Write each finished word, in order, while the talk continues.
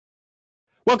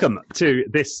Welcome to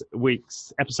this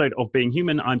week's episode of Being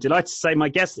Human. I'm delighted to say my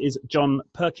guest is John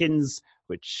Perkins,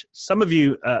 which some of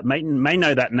you may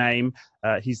know that name.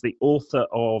 He's the author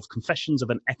of Confessions of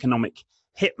an Economic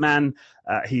Hitman.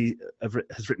 He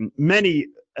has written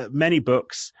many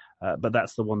books, but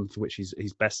that's the one for which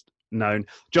he's best known.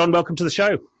 John, welcome to the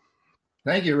show.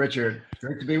 Thank you, Richard.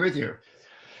 Great to be with you.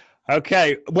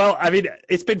 Okay. Well, I mean,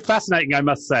 it's been fascinating, I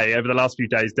must say, over the last few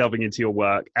days delving into your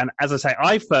work. And as I say,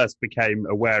 I first became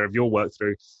aware of your work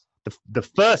through the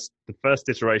first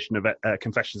iteration of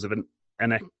Confessions of an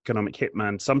Economic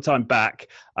Hitman sometime back.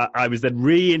 I was then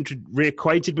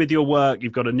reacquainted with your work.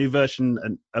 You've got a new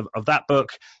version of that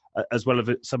book, as well as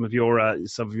some of your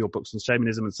books on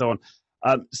shamanism and so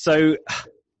on. So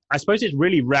I suppose it's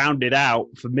really rounded out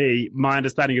for me my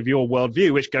understanding of your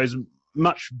worldview, which goes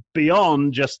much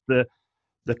beyond just the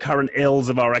current ills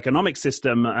of our economic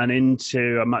system and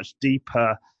into a much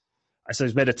deeper, I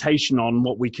suppose, meditation on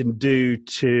what we can do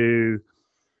to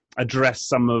address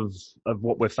some of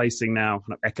what we're facing now,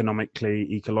 kind of economically,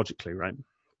 ecologically, right?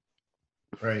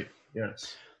 Right,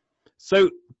 yes. So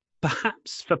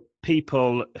perhaps for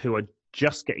people who are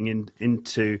just getting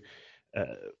into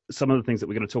some of the things that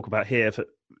we're going to talk about here,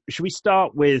 should we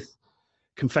start with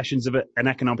Confessions of an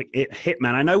Economic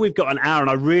Hitman? I know we've got an hour and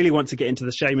I really want to get into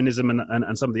the shamanism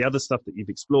and some of the other stuff that you've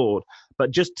explored,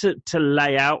 but just to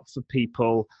lay out for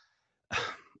people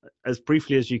as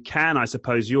briefly as you can, I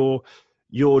suppose, your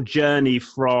journey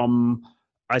from,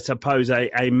 I suppose,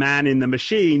 a man in the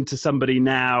machine to somebody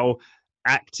now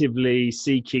actively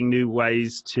seeking new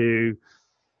ways to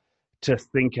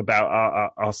think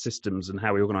about our systems and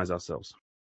how we organize ourselves.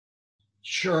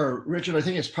 Sure, Richard. I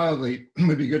think it's probably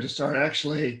would be good to start.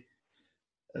 Actually,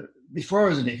 before I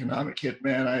was an economic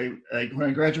hitman, when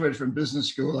I graduated from business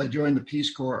school, I joined the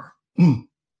Peace Corps, and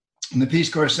the Peace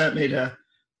Corps sent me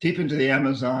deep into the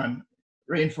Amazon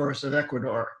rainforest of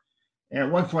Ecuador. And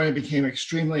at one point, I became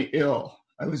extremely ill.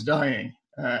 I was dying.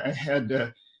 I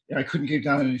couldn't get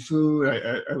down any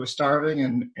food. I was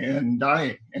starving and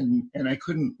dying, and I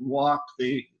couldn't walk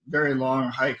the very long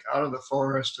hike out of the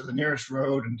forest to the nearest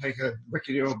road and take a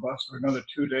rickety old bus for another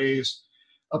 2 days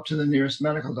up to the nearest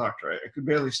medical doctor. I could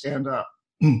barely stand up.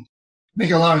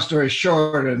 Make a long story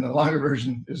short, and the longer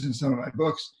version is in some of my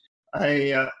books,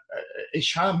 a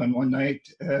shaman one night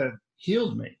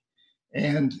healed me,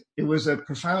 and it was a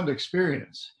profound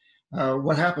experience.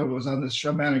 What happened was, on this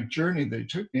shamanic journey that he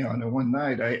took me on, and one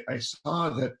night I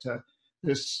saw that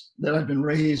that I'd been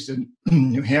raised in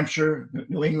New Hampshire,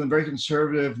 New England, very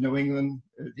conservative New England,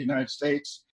 the United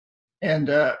States.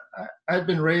 And I'd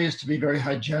been raised to be very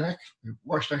hygienic. We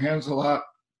washed our hands a lot.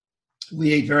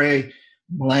 We ate very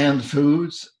bland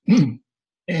foods.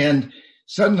 And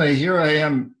suddenly here I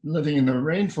am living in the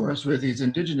rainforest with these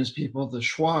indigenous people, the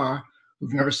Shuar,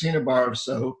 who've never seen a bar of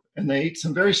soap, and they eat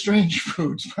some very strange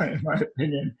foods, in my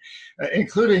opinion,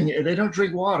 including they don't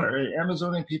drink water.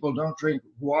 Amazonian people don't drink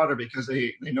water because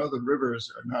they know the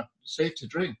rivers are not safe to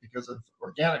drink because of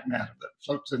organic matter that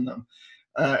floats in them.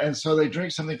 And so they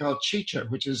drink something called chicha,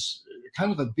 which is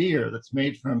kind of a beer that's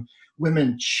made from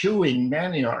women chewing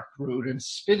manioc root and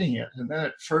spitting it, and then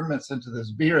it ferments into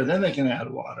this beer, and then they can add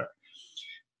water.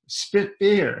 Spit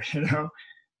beer,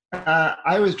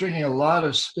 I was drinking a lot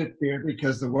of spit beer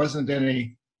because there wasn't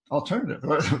any alternative.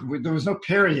 There was no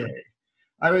Perrier.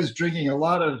 I was drinking a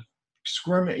lot of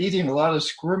eating a lot of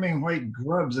squirming white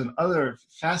grubs and other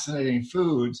fascinating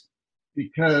foods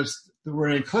because there were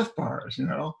any Cliff Bars, and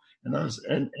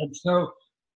so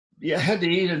I had to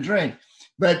eat and drink.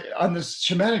 But on this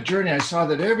shamanic journey, I saw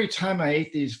that every time I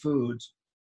ate these foods,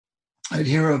 I'd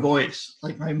hear a voice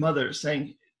like my mother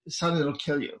saying, "Son, it'll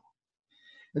kill you."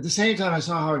 At the same time, I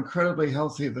saw how incredibly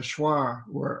healthy the Shuar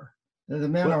were. The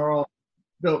men are all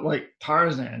built like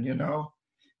Tarzan,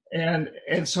 And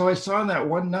so I saw on that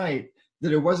one night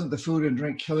that it wasn't the food and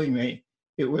drink killing me,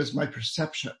 it was my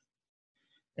perception.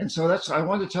 And so I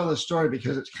wanted to tell this story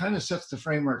because it kind of sets the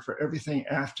framework for everything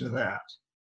after that.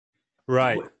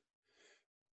 Right.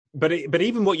 But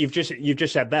even what you've just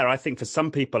said there, I think for some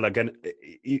people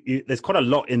there's quite a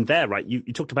lot in there, right? You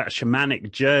talked about a shamanic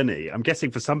journey. I'm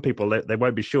guessing for some people they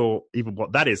won't be sure even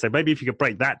what that is. So maybe if you could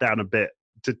break that down a bit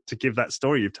to give that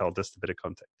story you've told us a bit of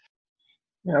context.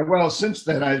 Yeah, well, since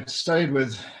then I've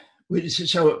studied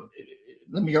so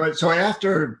let me go. So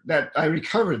after that, I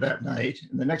recovered that night,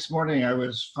 and the next morning I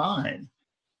was fine.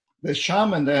 The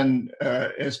shaman then,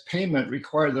 as payment,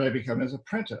 required that I become his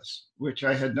apprentice, which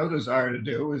I had no desire to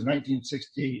do. It was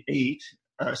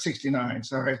 1969,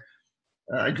 sorry.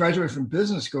 I graduated from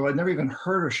business school. I'd never even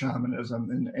heard of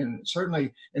shamanism. And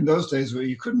certainly in those days, where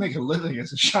you couldn't make a living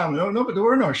as a shaman. No, but there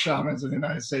were no shamans in the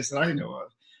United States that I knew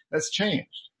of. That's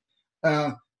changed.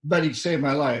 But he saved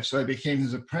my life, so I became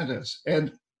his apprentice.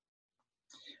 And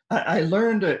I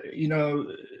learned,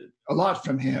 a lot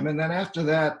from him. And then after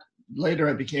that, later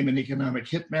I became an economic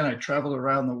hitman. I traveled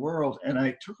around the world, and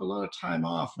I took a lot of time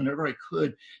off whenever I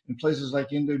could in places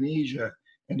like Indonesia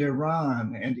and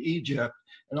Iran and Egypt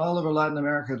and all over Latin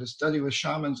America to study with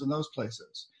shamans in those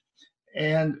places.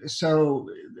 And so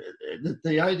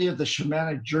the idea of the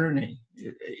shamanic journey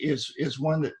is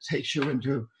one that takes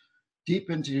you deep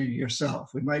into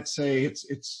yourself. We might say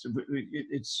it's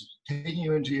taking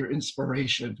you into your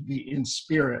inspiration, to be in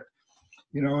spirit.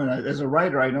 And as a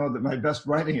writer, I know that my best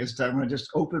writing is done when I just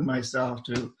open myself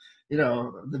to,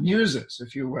 the muses,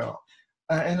 if you will.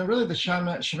 And really the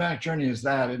shamanic journey is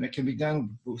that, and it can be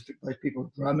done by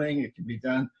people drumming. It can be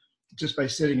done just by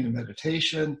sitting in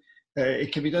meditation.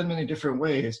 It can be done many different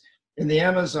ways. In the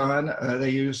Amazon, they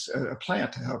use a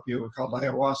plant to help you called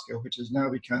ayahuasca, which has now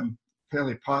become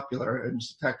fairly popular. And in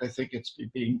fact, I think it's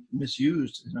being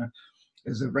misused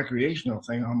as a recreational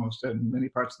thing almost in many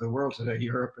parts of the world today,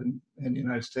 Europe and the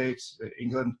United States,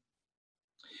 England.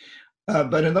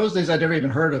 But in those days, I'd never even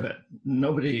heard of it.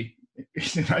 Nobody in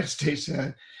the United States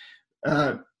had.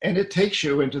 And it takes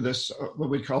you into this, what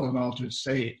we call an altered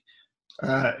state.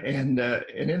 And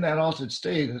in that altered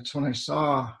state, that's when I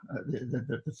saw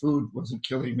that the food wasn't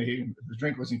killing me, the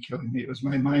drink wasn't killing me. It was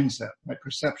my mindset, my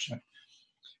perception.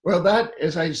 Well, that,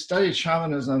 as I studied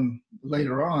shamanism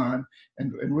later on,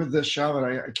 and with this shaman,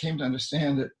 I came to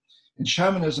understand that in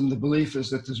shamanism, the belief is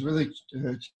that there's really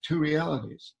two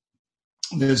realities.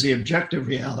 There's the objective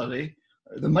reality,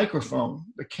 the microphone,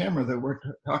 the camera that we're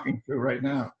talking through right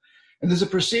now. And there's a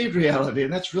perceived reality,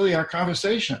 and that's really our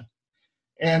conversation.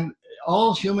 And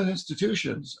all human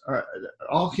institutions,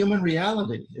 all human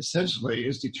reality, essentially,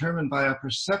 is determined by our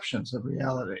perceptions of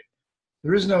reality.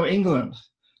 There is no England.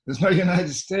 There's no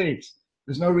United States.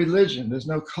 There's no religion. There's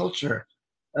no culture.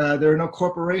 There are no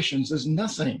corporations. There's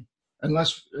nothing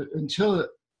until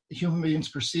human beings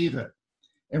perceive it.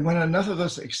 And when enough of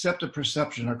us accept a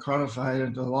perception or codify it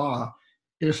into law,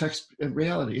 it affects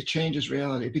reality. It changes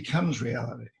reality. It becomes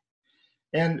reality.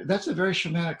 And that's a very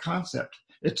shamanic concept.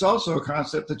 It's also a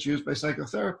concept that's used by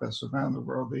psychotherapists around the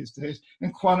world these days,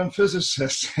 and quantum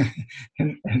physicists,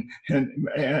 and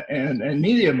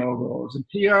media moguls, and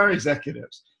PR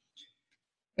executives.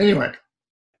 Anyway.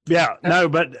 Yeah, no,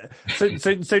 but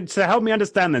so help me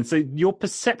understand then. So your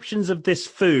perceptions of this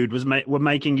food were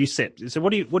making you sick. So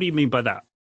what do you mean by that?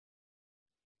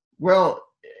 Well,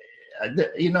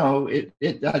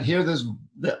 I'd hear this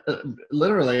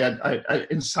literally. I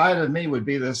inside of me would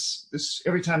be this.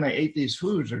 Every time I ate these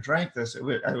foods or drank this, it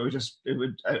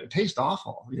would taste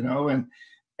awful,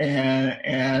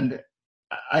 and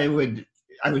I would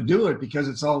do it because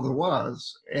it's all there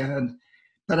was.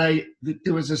 But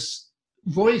there was this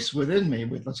voice within me,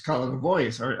 let's call it a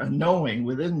voice or a knowing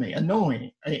within me, a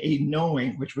knowing,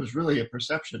 which was really a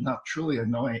perception, not truly a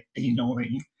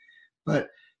knowing, but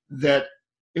that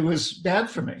it was bad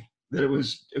for me, that it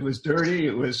was dirty.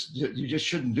 It was, you just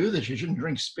shouldn't do this. You shouldn't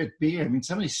drink spit beer. I mean,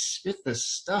 somebody spit this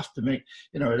stuff to make,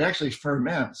 it actually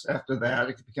ferments after that.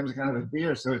 It becomes a kind of a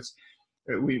beer. So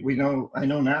we know, I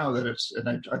know now that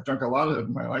and I've drunk a lot of it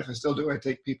in my life. I still do. I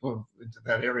take people into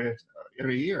that area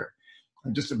every year.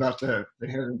 I'm just about to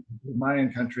head to the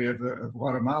Mayan country of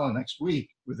Guatemala next week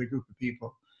with a group of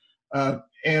people.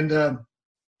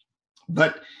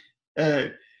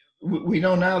 We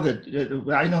know now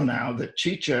I know now that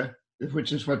chicha,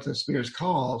 which is what the beer is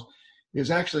called,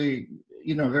 is actually,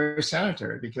 very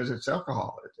sanitary because it's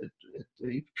alcohol.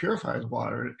 It purifies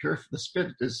water. The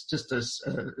spit is just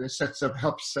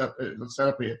helps set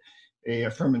up a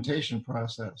fermentation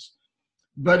process.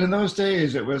 But in those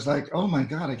days, it was like, oh my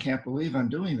God, I can't believe I'm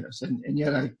doing this, and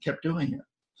yet I kept doing it.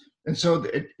 And so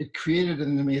it created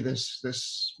in me this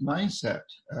mindset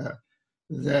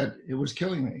that it was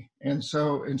killing me. And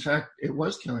so, in fact, it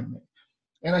was killing me.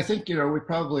 And I think, we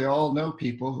probably all know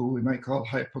people who we might call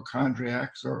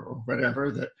hypochondriacs or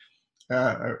whatever that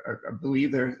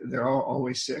believe they're all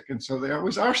always sick, and so they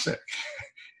always are sick.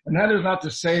 And that is not to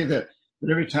say that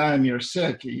every time you're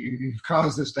sick, you've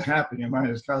caused this to happen. Your mind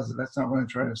has caused it. That's not what I'm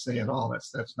trying to say at all.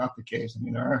 That's not the case. I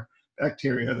mean, there are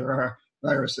bacteria, there are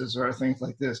viruses, there are things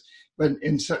like this. But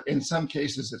in some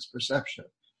cases, it's perception.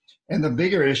 And the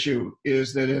bigger issue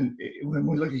is that when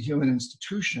we look at human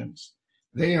institutions,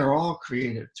 they are all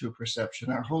created through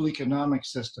perception. Our whole economic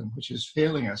system, which is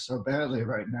failing us so badly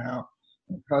right now,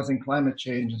 causing climate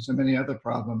change and so many other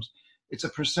problems, it's a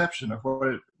perception of what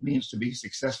it means to be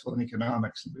successful in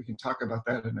economics. And we can talk about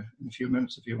that in a few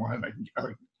minutes if you want.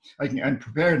 I'm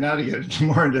prepared now to get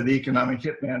more into the economic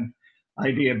hitman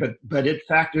idea, but it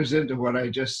factors into what I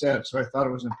just said. So I thought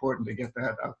it was important to get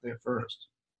that out there first.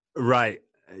 Right.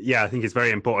 Yeah, I think it's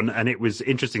very important. And it was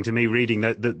interesting to me reading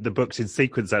the books in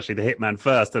sequence, actually, The Hitman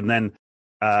first, and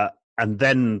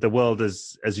then The World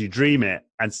as You Dream It,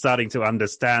 and starting to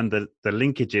understand the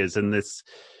linkages and this,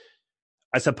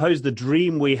 I suppose, the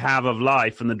dream we have of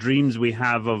life and the dreams we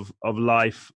have of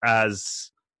life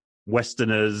as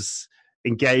Westerners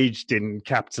engaged in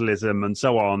capitalism and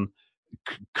so on,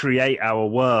 create our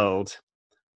world.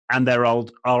 And there are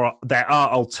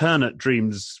alternate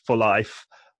dreams for life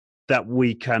that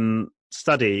we can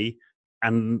study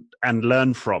and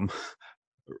learn from.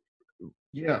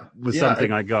 Yeah, was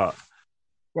something I got.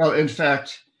 Well, in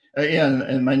fact,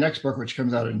 in my next book, which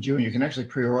comes out in June, you can actually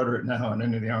pre-order it now on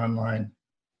any of the online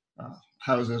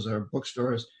houses or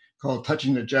bookstores, called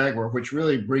Touching the Jaguar, which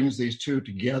really brings these two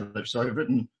together. So I've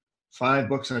written 5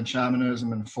 books on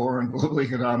shamanism and 4 on global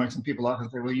economics, and people often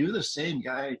say, well, you're the same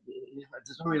guy.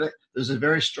 There's a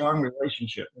very strong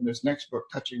relationship. And this next book,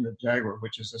 Touching the Jaguar,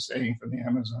 which is a saying from the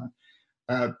Amazon,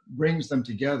 brings them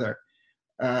together.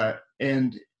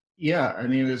 And yeah, I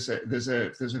mean, there's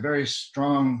a very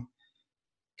strong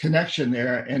connection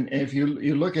there. And if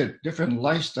you look at different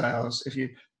lifestyles, if you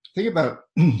think about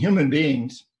human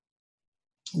beings,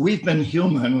 we've been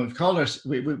human.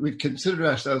 We've considered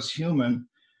ourselves human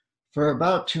for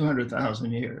about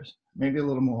 200,000 years, maybe a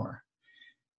little more.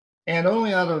 And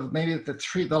only out of maybe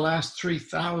the last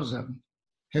 3,000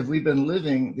 have we been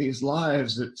living these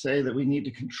lives that say that we need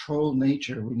to control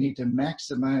nature, we need to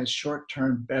maximize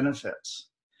short-term benefits,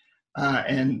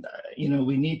 and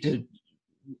we need to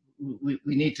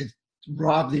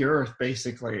rob the earth,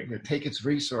 basically, to take its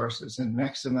resources and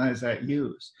maximize that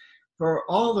use. For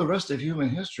all the rest of human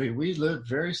history, we lived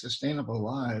very sustainable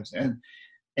lives, and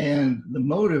the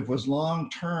motive was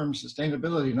long-term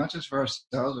sustainability, not just for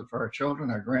ourselves, but for our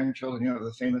children, our grandchildren,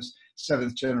 the famous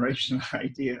 7th generation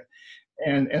idea,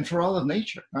 and for all of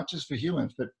nature, not just for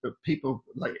humans, but people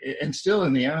and still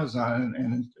in the Amazon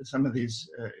and some of these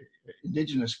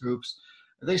indigenous groups,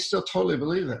 they still totally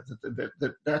believe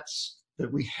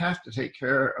that we have to take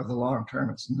care of the long term.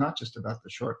 It's not just about the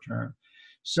short term.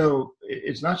 So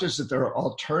it's not just that there are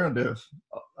alternative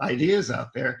ideas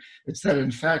out there. It's that, in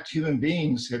fact, human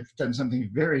beings have done something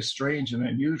very strange and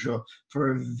unusual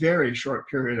for a very short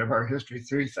period of our history,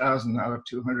 3,000 out of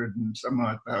 200 and some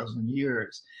odd thousand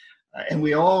years. And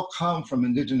we all come from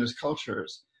indigenous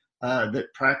cultures that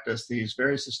practice these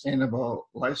very sustainable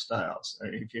lifestyles.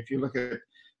 If you look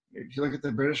at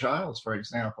the British Isles, for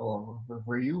example,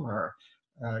 where you are,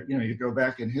 you go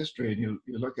back in history and you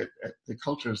look at the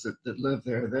cultures that lived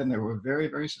there then. They were very,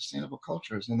 very sustainable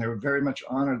cultures, and they were very much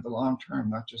honored the long term,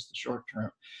 not just the short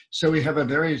term. So we have a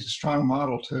very strong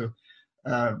model to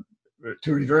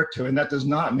revert to, and that does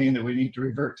not mean that we need to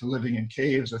revert to living in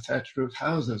caves or thatched roof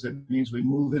houses. It means we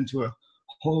move into a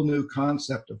whole new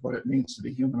concept of what it means to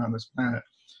be human on this planet,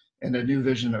 and a new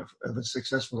vision of a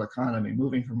successful economy,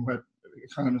 moving from what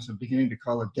economists are beginning to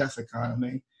call a death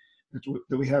economy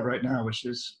that we have right now,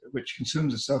 which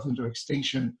consumes itself into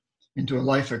extinction, into a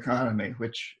life economy,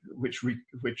 which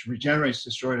regenerates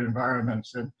destroyed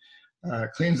environments and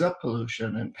cleans up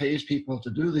pollution and pays people to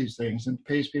do these things and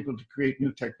pays people to create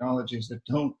new technologies that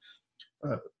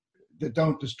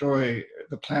don't destroy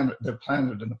the planet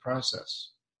in the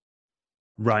process.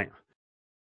 Right.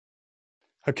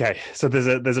 Okay, so there's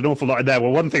an awful lot in there.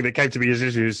 Well, one thing that came to me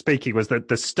as you were speaking was that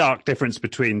the stark difference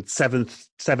between 7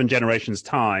 generations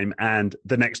time and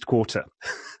the next quarter,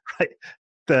 right?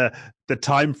 The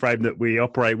time frame that we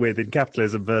operate with in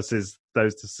capitalism versus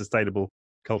those sustainable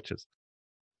cultures.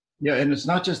 Yeah, and it's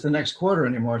not just the next quarter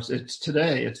anymore. It's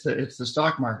today. It's the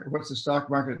stock market. What's the stock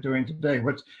market doing today?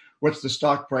 What's the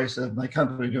stock price of my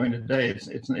company doing today?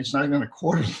 It's not even a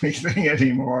quarterly thing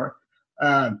anymore.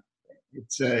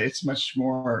 It's much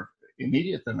more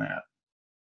immediate than that.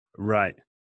 Right.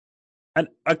 And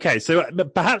okay, so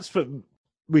perhaps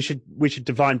we should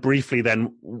define briefly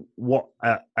then what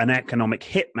an economic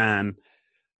hitman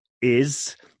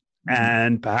is,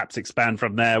 and perhaps expand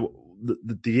from there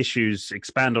the issues,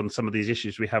 expand on some of these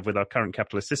issues we have with our current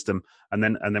capitalist system, and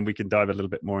then we can dive a little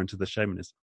bit more into the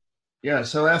shamanism. Yeah.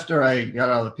 So after I got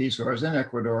out of the Peace Corps, I was in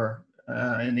Ecuador,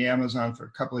 in the Amazon for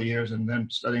a couple of years, and then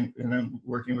studying and then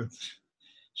working with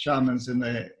shamans in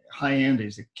the high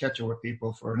Andes, the Quechua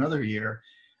people, for another year.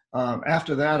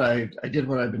 After that, I did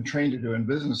what I've been trained to do in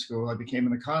business school. I became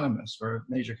an economist for a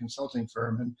major consulting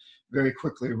firm, and very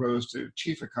quickly rose to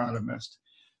chief economist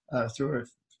through a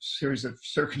series of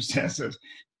circumstances,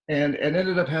 and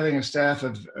ended up having a staff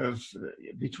of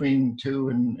between 2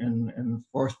 and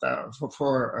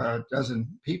 4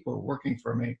 dozen people working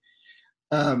for me.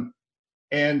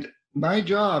 And my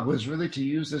job was really to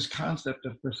use this concept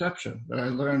of perception that I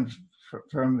learned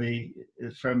from the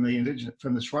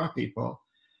Swa people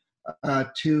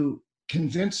to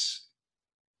convince.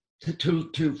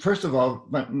 To first of all,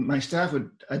 my staff would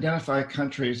identify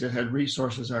countries that had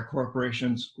resources our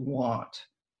corporations want,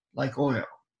 like oil.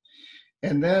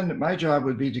 And then my job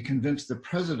would be to convince the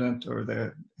president or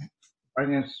the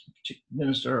finance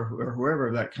minister or whoever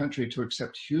of that country to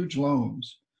accept huge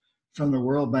loans from the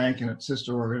World Bank and its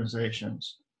sister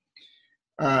organizations.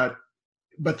 But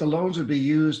the loans would be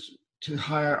used to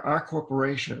hire our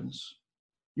corporations,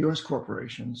 US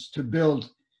corporations, to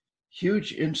build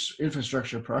huge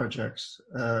infrastructure projects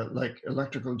like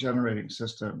electrical generating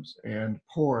systems and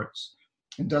ports,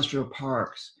 industrial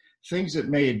parks, things that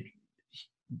made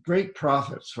great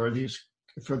profits for the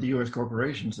U.S.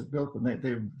 corporations that built them.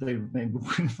 They made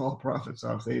windfall profits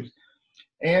off these,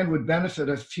 and would benefit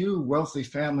a few wealthy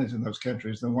families in those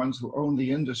countries, the ones who owned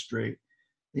the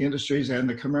industries and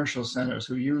the commercial centers,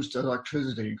 who used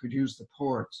electricity and could use the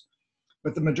ports.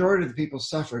 But the majority of the people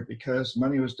suffered because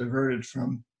money was diverted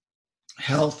from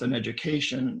health and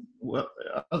education,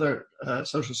 other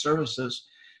social services,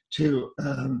 to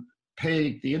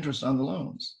pay the interest on the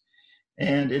loans.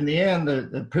 And in the end,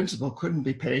 the principal couldn't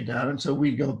be paid down. And so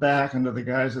we'd go back under the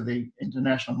guise of the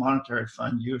International Monetary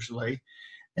Fund usually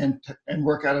and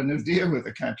work out a new deal with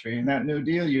the country. And that new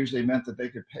deal usually meant that they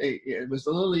could pay. It was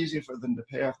a little easier for them to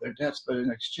pay off their debts, but in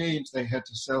exchange, they had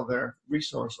to sell their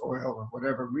resource oil or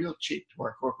whatever real cheap to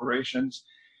our corporations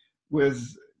with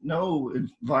no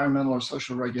environmental or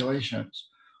social regulations.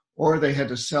 Or they had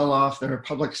to sell off their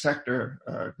public sector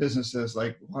businesses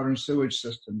like water and sewage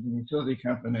systems and utility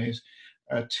companies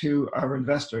to our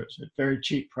investors at very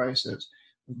cheap prices.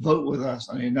 Vote with us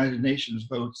on the United Nations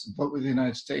votes, vote with the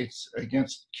United States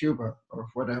against Cuba or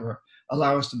whatever,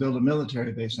 allow us to build a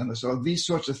military base on this. So these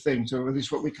sorts of things, or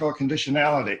these what we call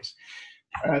conditionalities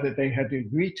that they had to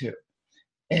agree to.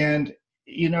 And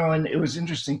and it was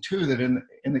interesting too that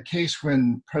in the case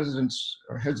when presidents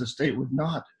or heads of state would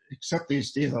not accept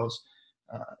these deals,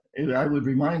 I would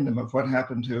remind them of what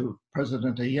happened to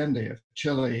President Allende of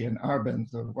Chile and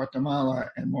Arbenz of Guatemala,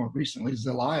 and more recently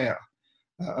Zelaya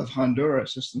of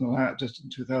Honduras just in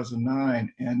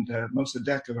 2009, and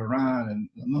Mossadegh of Iran, and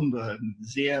Lumumba and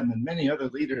Ziem and many other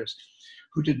leaders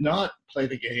who did not play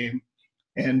the game.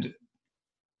 And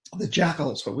the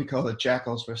jackals, what we call the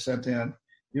jackals, were sent in,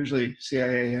 usually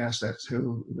CIA assets,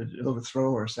 who would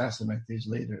overthrow or assassinate these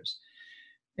leaders.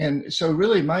 And so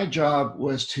really my job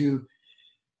was to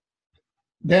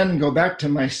then go back to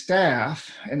my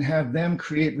staff and have them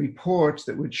create reports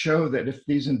that would show that if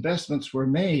these investments were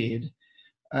made,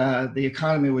 the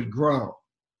economy would grow.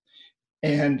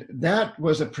 And that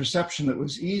was a perception that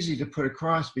was easy to put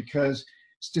across because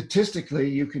statistically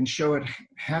you can show it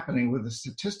happening with the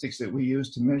statistics that we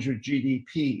use to measure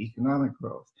GDP, economic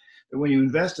growth. That when you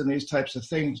invest in these types of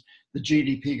things, the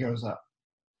GDP goes up.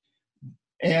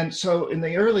 And so in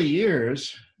the early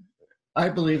years, I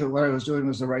believe that what I was doing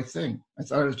was the right thing. I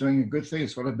thought I was doing a good thing.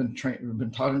 It's what I've been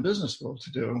taught in business school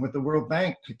to do, and what the World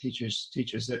Bank teaches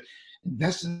that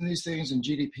invest in these things and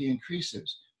GDP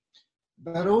increases.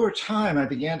 But over time, I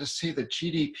began to see that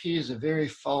GDP is a very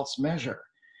false measure.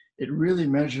 It really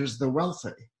measures the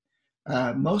wealthy.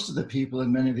 Most of the people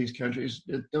in many of these countries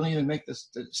don't even make the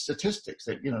statistics.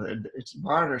 That it's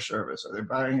barter service, or they're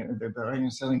buying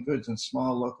and selling goods in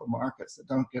small local markets that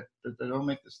don't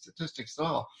make the statistics at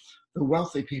all. The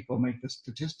wealthy people make the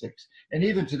statistics. And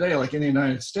even today, like in the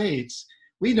United States,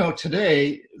 we know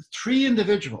today 3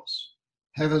 individuals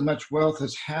have as much wealth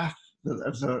as half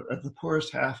of the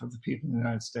poorest half of the people in the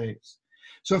United States.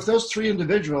 So if those 3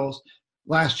 individuals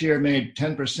last year made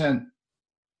 10%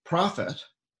 profit,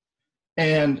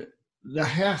 and the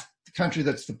half the country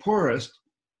that's the poorest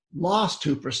lost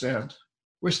 2%,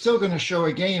 we're still going to show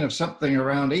a gain of something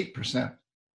around 8%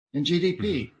 in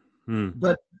GDP. Mm-hmm.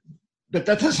 But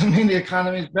that doesn't mean the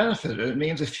economy's benefited. It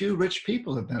means a few rich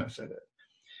people have benefited.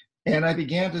 And I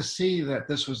began to see that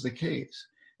this was the case.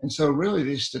 And so really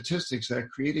these statistics are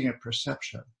creating a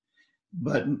perception.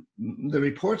 But the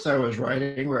reports I was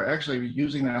writing were actually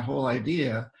using that whole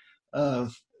idea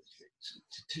of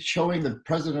showing the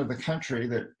president of the country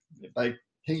that by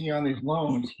taking on these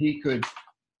loans, he could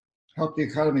help the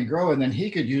economy grow. And then he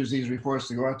could use these reports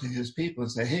to go out to his people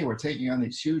and say, hey, we're taking on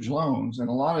these huge loans and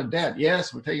a lot of debt.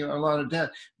 Yes, we're taking on a lot of debt,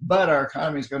 but our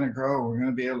economy is going to grow. We're going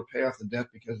to be able to pay off the debt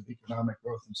because of economic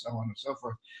growth and so on and so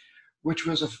forth, which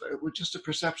was just a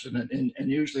perception and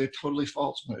usually a totally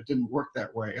false one. It didn't work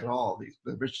that way at all.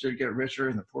 The rich did get richer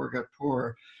and the poor got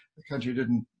poorer. The country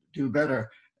didn't do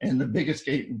better. And the biggest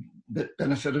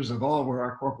benefiters of all were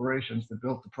our corporations that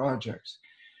built the projects.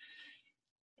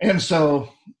 And so,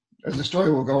 as the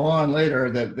story will go on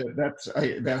later,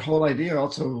 that whole idea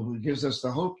also gives us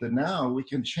the hope that now we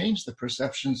can change the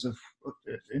perceptions of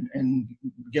and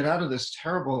get out of this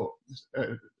terrible.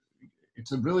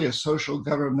 It's really a social,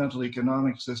 governmental,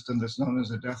 economic system that's known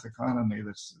as a death economy.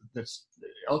 That's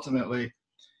ultimately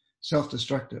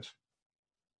self-destructive.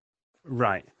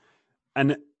 Right,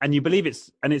 and you believe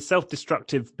it's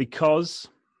self-destructive because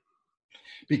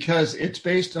it's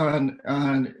based on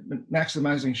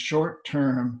maximizing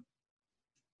short-term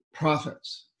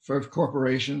profits for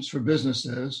corporations, for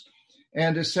businesses,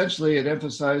 and essentially it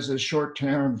emphasizes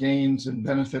short-term gains and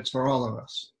benefits for all of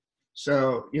us.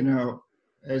 So,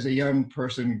 as a young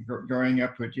person growing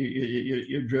up,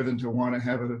 you're driven to want to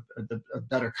have a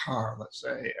better car, let's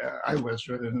say. I was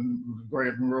driven growing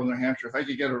up in rural New Hampshire. If I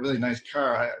could get a really nice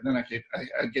car, then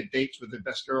I'd get dates with the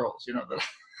best girls, that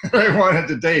I wanted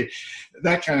to date,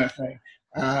 that kind of thing.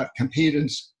 Compete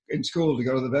in school to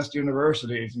go to the best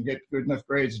universities and get good enough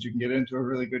grades that you can get into a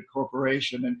really good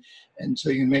corporation, and so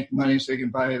you can make money so you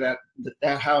can buy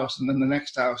that house and then the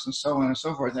next house and so on and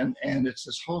so forth. And it's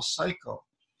this whole cycle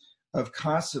of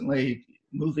constantly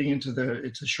moving into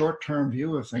it's a short-term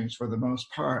view of things for the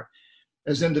most part.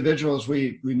 As individuals,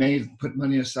 we may put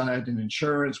money aside in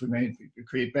insurance, we may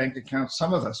create bank accounts,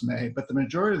 some of us may, but the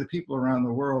majority of the people around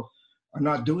the world are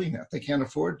not doing that. They can't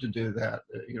afford to do that.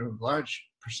 A large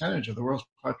percentage of the world's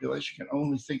population can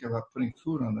only think about putting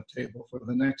food on the table for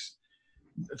the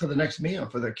next meal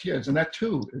for their kids, and that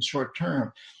too is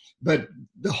short-term. But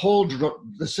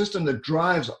the system that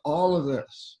drives all of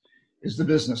this is the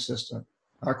business system.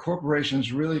 Our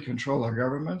corporations really control our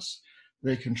governments.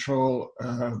 They control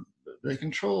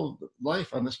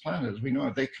life on this planet as we know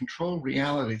it. They control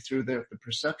reality through the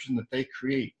perception that they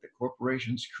create, that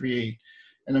corporations create.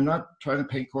 And I'm not trying to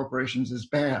paint corporations as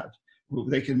bad.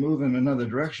 They can move in another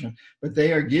direction, but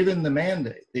they are given the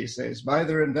mandate these days by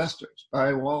their investors,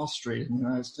 by Wall Street in the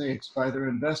United States, by their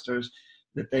investors,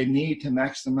 that they need to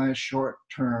maximize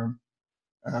short-term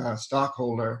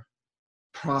stockholder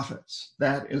profits.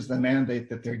 That is the mandate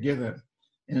that they're given.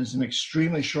 And it's an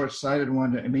extremely short-sighted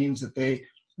one. It means that the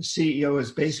CEO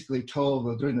is basically told,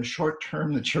 well, during the short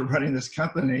term that you're running this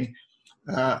company,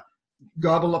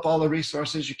 gobble up all the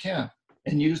resources you can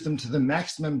and use them to the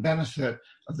maximum benefit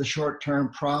of the short-term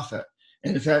profit.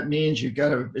 And if that means you've got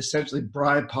to essentially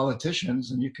bribe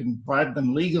politicians, and you can bribe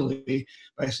them legally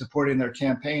by supporting their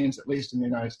campaigns, at least in the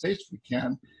United States we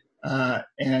can,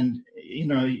 and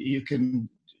you can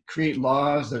create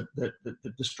laws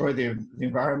that destroy the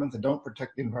environment, that don't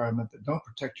protect the environment, that don't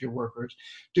protect your workers.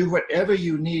 Do whatever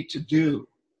you need to do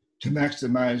to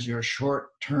maximize your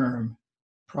short-term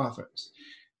profits.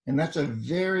 And that's a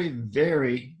very,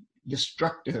 very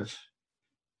destructive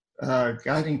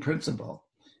guiding principle.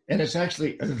 And it's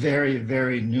actually a very,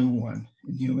 very new one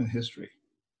in human history.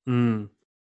 Mm.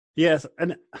 Yes,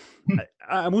 and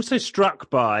I'm also struck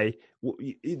by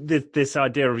this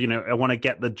idea of I want to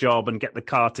get the job and get the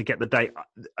car to get the date.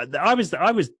 I was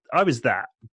that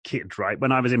kid, right?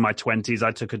 When I was in my 20s,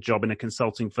 I took a job in a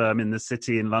consulting firm in the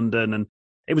city in London, and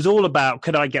it was all about,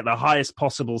 could I get the highest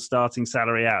possible starting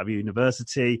salary out of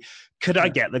university? Could I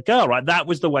get the girl, right? That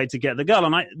was the way to get the girl.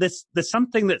 And there's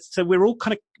something so we're all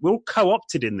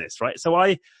co-opted in this, right?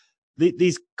 So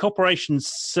these corporations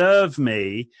serve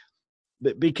me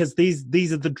because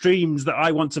these are the dreams that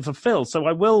I want to fulfill. So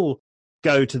I will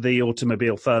go to the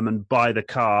automobile firm and buy the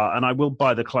car, and I will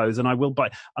buy the clothes, and I will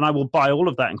buy all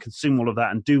of that and consume all of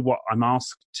that and do what I'm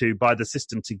asked to by the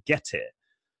system to get it.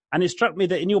 And it struck me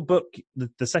that in your book,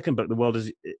 the second book, The World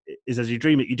is As You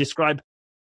Dream It, you describe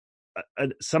I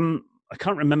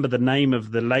can't remember the name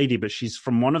of the lady, but she's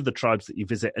from one of the tribes that you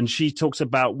visit. And she talks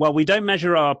about, well, we don't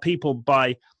measure our people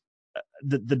by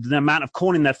the amount of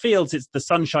corn in their fields, it's the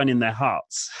sunshine in their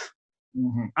hearts.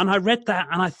 Mm-hmm. And I read that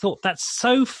and I thought, that's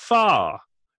so far,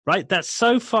 right? That's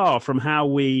so far from how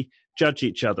we judge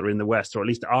each other in the West, or at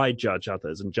least I judge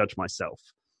others and judge myself.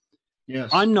 Yes.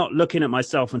 I'm not looking at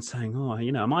myself and saying, oh,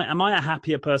 am I a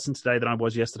happier person today than I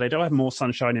was yesterday? Do I have more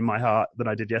sunshine in my heart than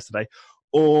I did yesterday?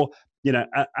 Or,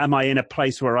 am I in a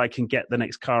place where I can get the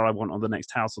next car I want, or the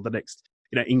next house, or the next,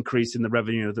 increase in the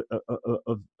revenue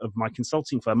of my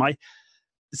consulting firm?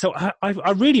 So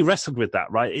I really wrestled with that,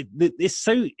 right?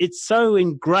 It's so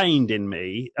ingrained in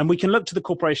me, and we can look to the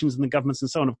corporations and the governments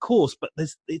and so on, of course, but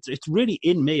it's really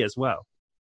in me as well.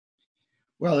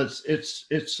 Well,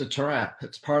 it's a trap.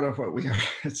 It's part of what we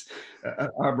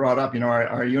are brought up.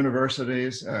 Our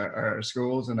universities, our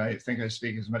schools, and I think I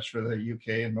speak as much for the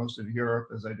UK and most of Europe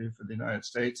as I do for the United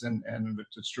States, and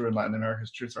it's true in Latin America.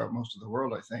 It's true throughout most of the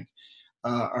world, I think.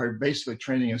 are basically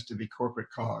training us to be corporate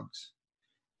cogs,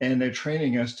 and they're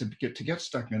training us to get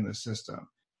stuck in the system.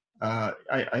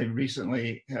 I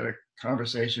recently had a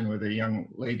conversation with a young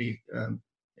lady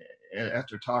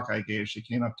after a talk I gave. She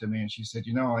came up to me and she said,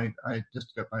 I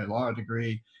just got my law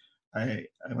degree. I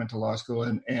went to law school,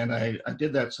 and I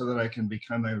did that so that I can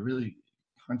become a really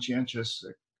conscientious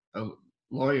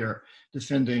lawyer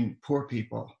defending poor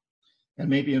people and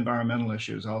maybe environmental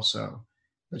issues also.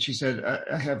 But she said,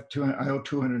 I owe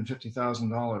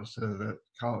 $250,000 to the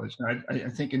college. And I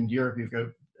think in Europe,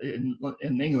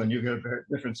 in England, you've got a very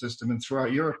different system, and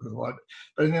throughout Europe with a lot.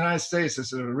 But in the United States,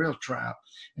 this is a real trap.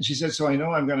 And she said, so I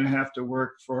know I'm going to have to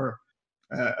work for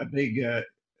a big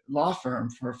law firm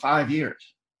for 5 years,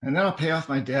 and then I'll pay off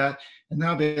my debt, and then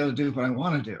I'll be able to do what I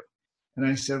want to do. And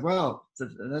I said, well,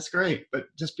 that's great, but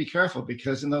just be careful,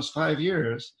 because in those 5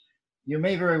 years, you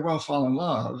may very well fall in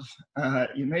love.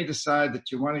 You may decide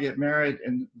that you want to get married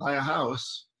and buy a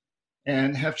house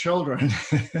and have children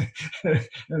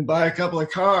and buy a couple of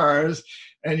cars,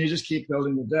 and you just keep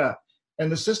building the debt.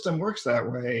 And the system works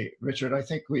that way, Richard. I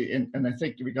think I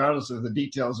think regardless of the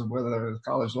details of whether they're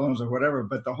college loans or whatever,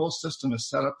 but the whole system is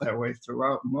set up that way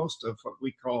throughout most of what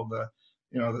we call the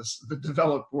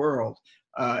developed world.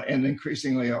 And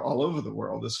increasingly all over the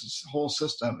world, this whole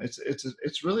system,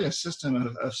 it's really a system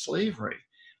of slavery.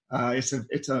 I've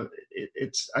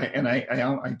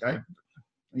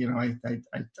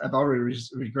already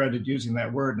regretted using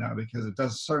that word now, because it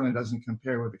certainly doesn't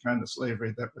compare with the kind of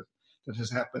slavery that has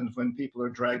happened when people are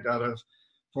dragged out of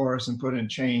forests and put in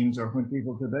chains, or when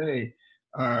people today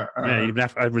are even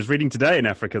I was reading today in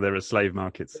Africa there are slave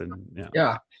markets, and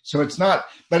yeah. So it's not,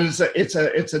 but it's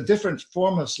a different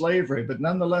form of slavery. But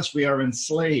nonetheless, we are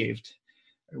enslaved.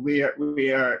 We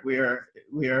are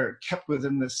kept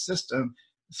within this system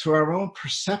through our own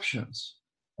perceptions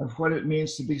of what it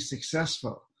means to be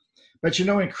successful. But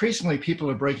increasingly people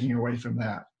are breaking away from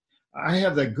that. I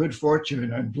have the good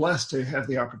fortune, I'm blessed to have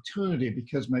the opportunity,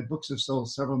 because my books have sold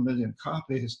several million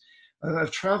copies,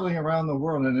 of traveling around the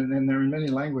world, and they're in many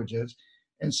languages,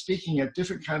 and speaking at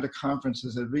different kind of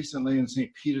conferences. And recently in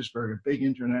St. Petersburg, a big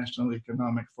international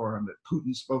economic forum that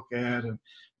Putin spoke at,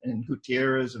 and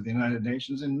Gutierrez of the United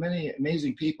Nations, and many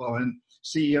amazing people and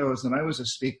CEOs. And I was a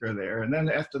speaker there. And then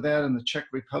after that, in the Czech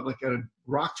Republic at a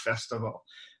rock festival,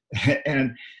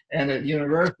 and at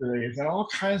universities, and all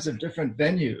kinds of different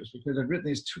venues, because I've written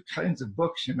these 2 kinds of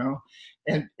books,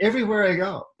 and everywhere I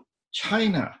go,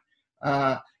 China,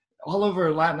 all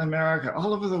over Latin America,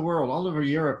 all over the world, all over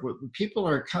Europe, people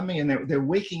are coming and they're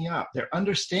waking up. They're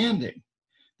understanding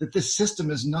that this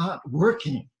system is not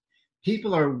working.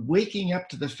 People are waking up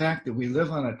to the fact that we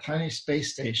live on a tiny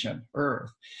space station,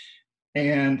 Earth,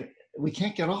 and we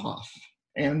can't get off.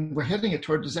 And we're heading it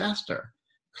toward disaster.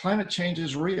 Climate change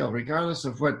is real, regardless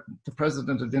of what the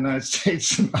President of the United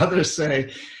States and others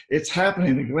say. It's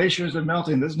happening. The glaciers are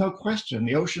melting. There's no question.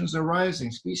 The oceans are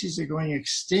rising. Species are going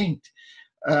extinct.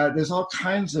 There's all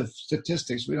kinds of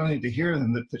statistics, we don't need to hear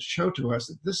them, that show to us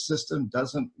that this system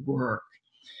doesn't work.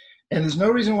 And there's no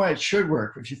reason why it should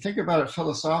work. If you think about it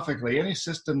philosophically, any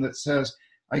system that says,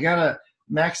 I got to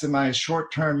maximize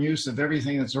short-term use of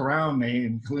everything that's around me,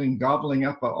 including gobbling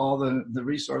up all the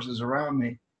resources around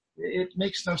me, it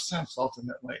makes no sense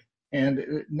ultimately. And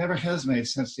it never has made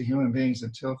sense to human beings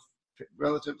until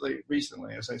relatively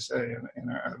recently, as I say,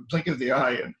 in our blink of the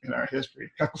eye in our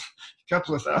history,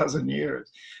 couple of thousand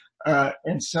years.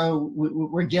 And so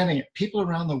we're getting it. People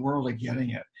around the world are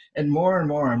getting it. And more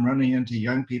I'm running into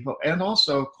young people and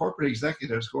also corporate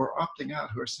executives who are opting out,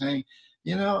 who are saying,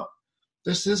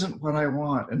 this isn't what I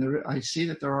want. And I see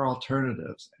that there are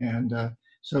alternatives. And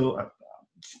so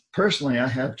personally, I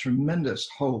have tremendous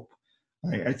hope.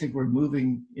 I think we're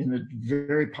moving in a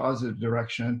very positive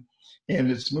direction. And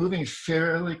it's moving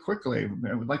fairly quickly.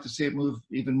 I would like to see it move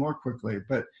even more quickly,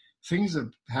 but things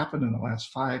have happened in the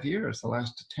last 5 years, the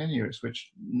last 10 years,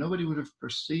 which nobody would have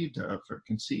perceived of or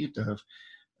conceived of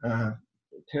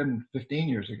 10, 15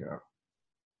 years ago.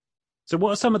 So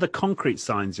what are some of the concrete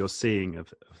signs you're seeing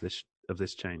of this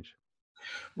change?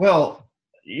 Well,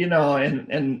 in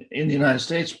the United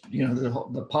States, we have a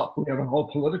whole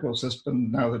political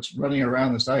system now that's running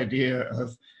around this idea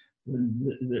of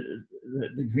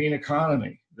the green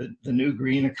economy, the new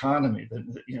green economy,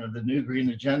 the new green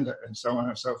agenda, and so on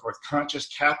and so forth. Conscious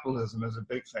capitalism is a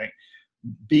big thing.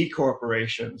 B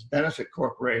corporations, benefit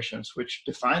corporations, which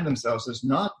define themselves as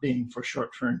not being for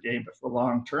short-term gain, but for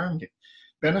long-term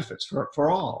benefits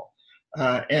for all.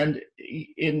 And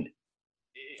in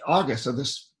August of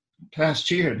this past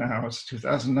year, now it's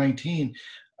 2019,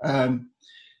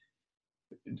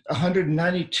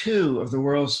 192 of the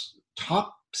world's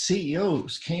top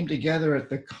CEOs came together at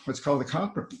what's called the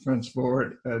conference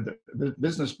board, the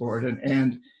business board,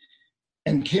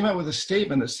 and came out with a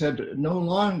statement that said, no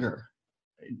longer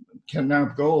can our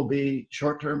goal be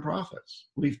short-term profits.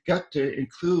 We've got to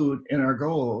include in our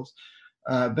goals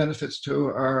benefits to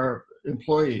our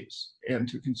employees and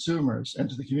to consumers and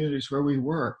to the communities where we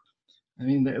work. I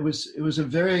mean, it was a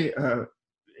very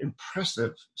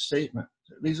impressive statement.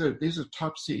 These are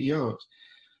top CEOs.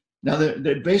 Now,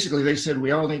 they said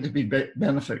we all need to be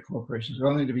benefit corporations. We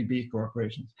all need to be B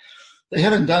corporations. They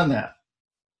haven't done that,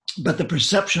 but the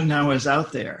perception now is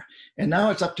out there, and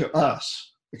now it's up to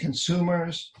us, the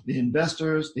consumers, the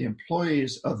investors, the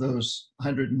employees of those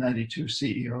 192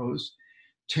 CEOs,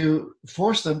 to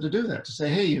force them to do that, to say,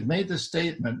 hey, you've made this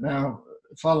statement, now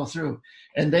follow through.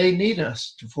 And they need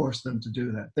us to force them to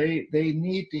do that. They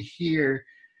need to hear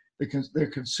their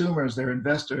consumers, their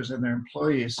investors, and their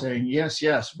employees saying, yes,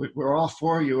 we're all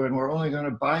for you, and we're only going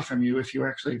to buy from you if you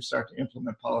actually start to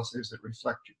implement policies that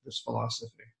reflect this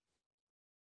philosophy.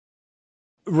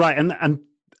 Right, and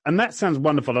that sounds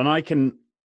wonderful, and I can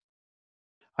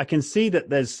see that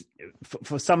there's,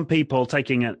 for some people,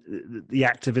 taking the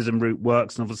activism route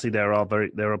works, and obviously there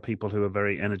are people who are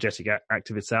very energetic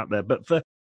activists out there.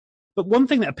 But one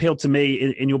thing that appealed to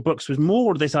me in your books was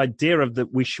more this idea of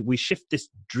that we shift this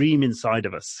dream inside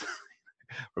of us.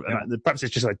 Yeah. Perhaps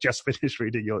it's just I just finished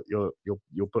reading your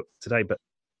book today, but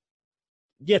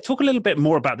yeah, talk a little bit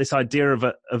more about this idea of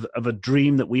a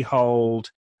dream that we hold,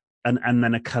 and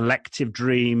then a collective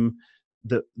dream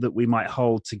that we might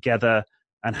hold together,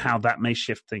 and how that may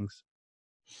shift things.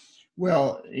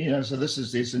 Well, so this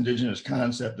is this indigenous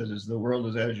concept that is the world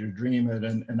is as you dream it.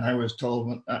 And I was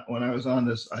told when I was on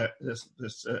this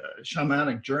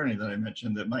shamanic journey that I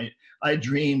mentioned, that I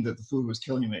dreamed that the food was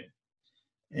killing me,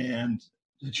 and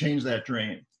to change that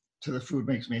dream to the food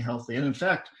makes me healthy. And in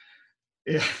fact,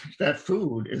 that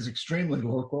food is extremely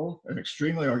local and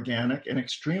extremely organic and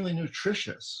extremely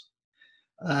nutritious.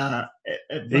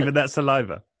 Even that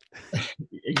saliva.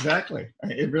 Exactly,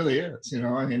 it really is.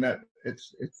 I mean, that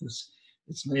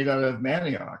it's made out of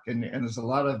manioc, and there's a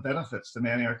lot of benefits to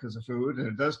manioc as a food, and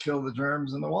it does kill the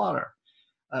germs in the water.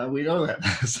 We know that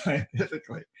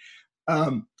scientifically.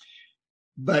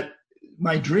 But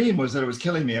my dream was that it was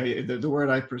killing me. The word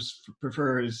I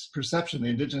prefer is perception. The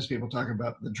indigenous people talk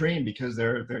about the dream because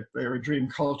they're a dream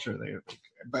culture.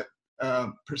 But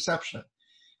perception,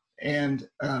 and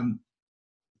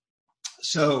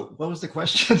so what was the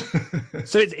question?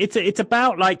 So it's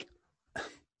about like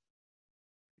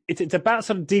it's about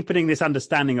sort of deepening this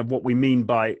understanding of what we mean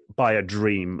by a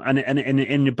dream, and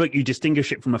in your book you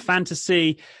distinguish it from a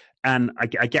fantasy, and I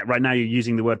get right now you're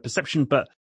using the word perception, but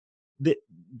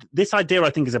this idea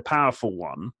I think is a powerful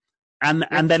one,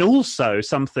 and then also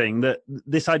something that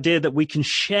this idea that we can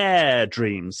share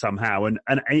dreams somehow, and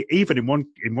even in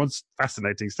one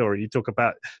fascinating story you talk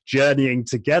about journeying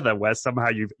together, where somehow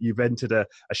you've entered a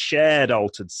shared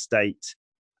altered state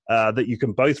that you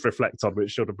can both reflect on,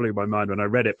 which sort of blew my mind when I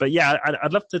read it. But yeah,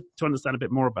 I'd love to understand a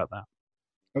bit more about that.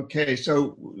 Okay,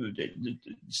 so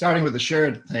starting with the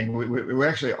shared thing, we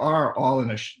actually are all in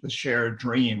the shared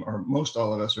dream, or most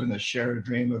all of us are in the shared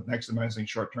dream of maximizing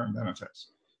short-term benefits.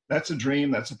 That's a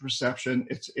dream. That's a perception.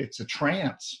 It's a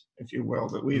trance, if you will,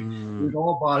 that we've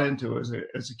all bought into as a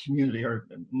community, or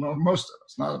most of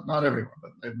us, not everyone,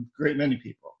 but a great many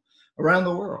people around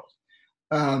the world.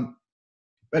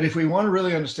 But if we want to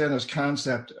really understand this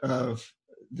concept of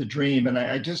the dream, and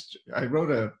I just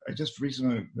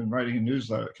recently been writing a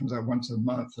newsletter. It comes out once a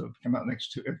month. It'll come out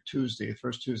next Tuesday, the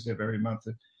first Tuesday of every month.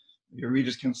 Your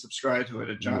readers can subscribe to it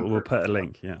at John. We'll put a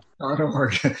link, yeah.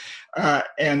 .org.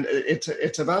 And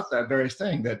it's about that very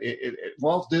thing that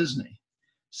Walt Disney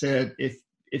said,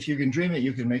 if you can dream it,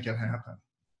 you can make it happen.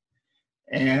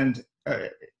 And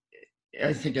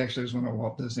I think actually it was one of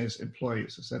Walt Disney's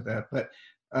employees who said that. But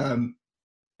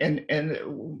and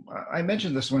I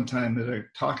mentioned this one time at a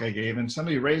talk I gave, and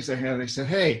somebody raised their hand. They said,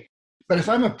 "Hey, but if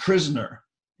I'm a prisoner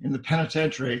in the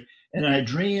penitentiary and I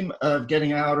dream of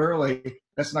getting out early,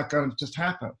 that's not going to just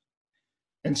happen."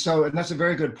 And that's a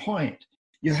very good point.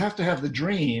 You have to have the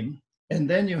dream, and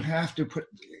then you have to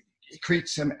create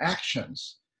some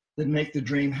actions that make the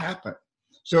dream happen.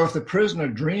 So if the prisoner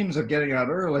dreams of getting out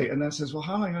early and then says, well,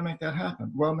 how am I going to make that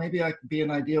happen? Well, maybe I could be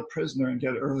an ideal prisoner and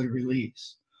get early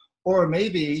release. Or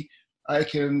maybe I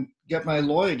can get my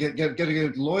lawyer, get a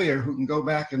good lawyer who can go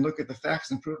back and look at the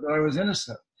facts and prove that I was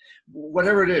innocent.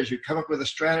 Whatever it is, you come up with a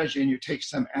strategy and you take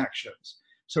some actions.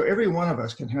 So every one of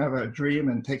us can have a dream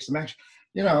and take some action.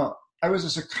 I was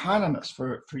this economist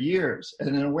for years,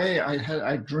 and in a way,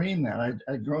 I dreamed that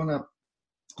I'd grown up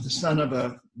the son of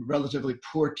a relatively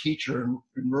poor teacher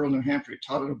in rural New Hampshire. He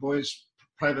taught at a boys'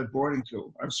 private boarding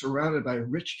school. I was surrounded by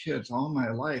rich kids all my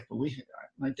life, but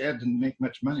my dad didn't make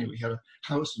much money. We had a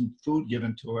house and food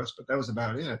given to us, but that was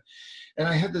about it. And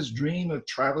I had this dream of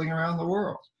traveling around the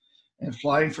world and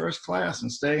flying first class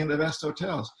and staying in the best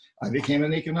hotels. I became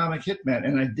an economic hitman,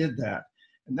 and I did that.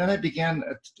 And then I began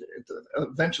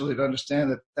eventually to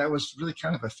understand that that was really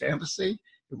kind of a fantasy.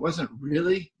 It wasn't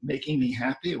really making me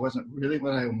happy. It wasn't really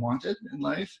what I wanted in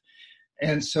life.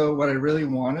 And so what I really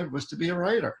wanted was to be a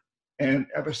writer. And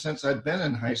ever since I'd been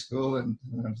in high school and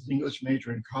I was an English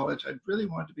major in college, I really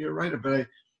wanted to be a writer, but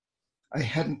I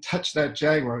hadn't touched that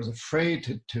jaguar. I was afraid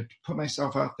to put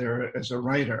myself out there as a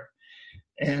writer.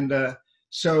 And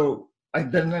so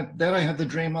then I had the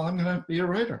dream, well, I'm going to be a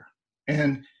writer.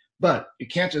 But you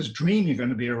can't just dream you're going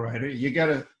to be a writer. You got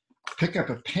to pick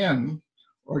up a pen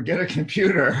or get a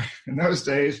computer. In those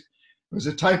days, it was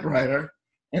a typewriter,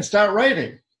 and start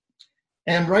writing.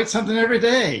 And write something every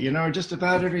day, just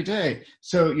about every day.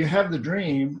 So you have the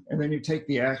dream, and then you take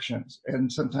the actions.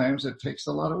 And sometimes it takes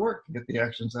a lot of work to get the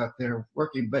actions out there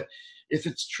working. But if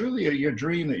it's truly your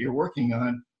dream that you're working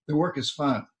on, the work is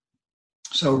fun.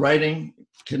 So writing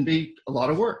can be a lot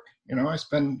of work. I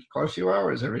spend quite a few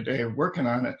hours every day working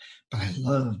on it, but I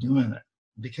love doing it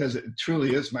because it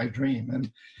truly is my dream.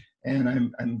 And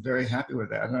I'm very happy with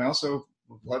that. And I also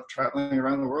love traveling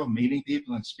around the world, meeting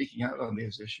people and speaking out on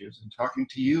these issues and talking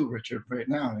to you, Richard, right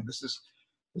now. I mean, this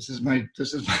is my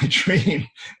dream,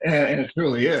 and it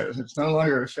truly is. It's no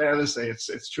longer a fantasy.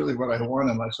 It's truly what I want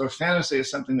in life. So a fantasy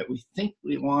is something that we think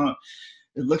we want.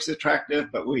 It looks attractive,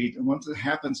 but once it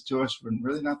happens to us, we're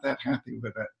really not that happy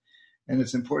with it. And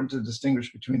it's important to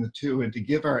distinguish between the two and to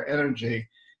give our energy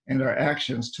and our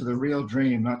actions to the real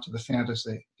dream, not to the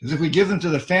fantasy. Because if we give them to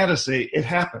the fantasy, it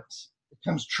happens. It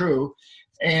comes true.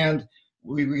 And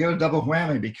we get a double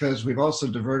whammy because we've also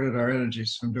diverted our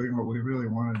energies from doing what we really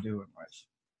want to do in life.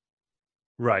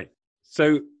 Right.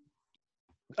 So,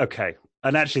 okay.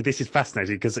 And actually, this is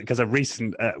fascinating because a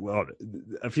recent,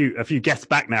 a few guests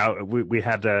back now, we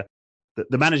had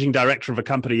the managing director of a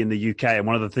company in the UK, and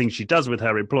one of the things she does with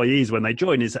her employees when they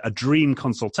join is a dream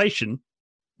consultation.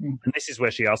 And this is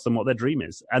where she asks them what their dream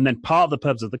is. And then part of the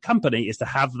purpose of the company is to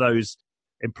have those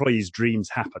employees' dreams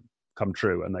come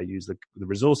true, and they use the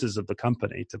resources of the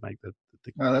company to make the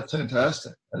Oh, that's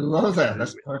fantastic. I love that.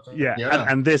 That's perfect. Yeah.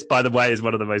 And this, by the way, is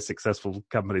one of the most successful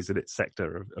companies in its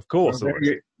sector, of course. Well,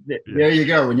 there you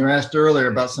go. When you asked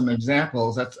earlier about some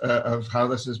examples of how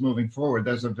this is moving forward,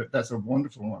 that's a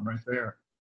wonderful one right there.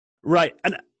 Right.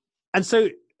 And so,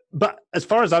 but as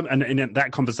far as and in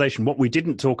that conversation, what we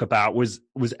didn't talk about was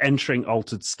entering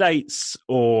altered states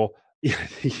or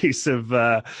the use of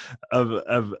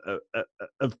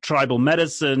tribal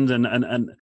medicine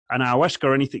and ayahuasca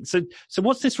or anything. So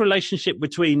what's this relationship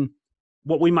between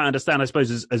what we might understand, I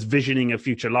suppose, as visioning a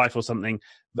future life or something,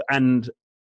 and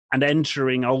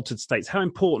entering altered states? How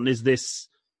important is this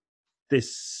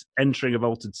entering of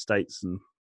altered states and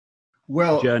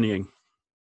journeying?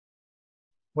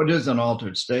 What is an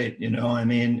altered state? I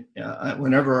mean,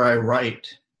 whenever I write,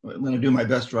 when I do my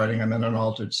best writing, I'm in an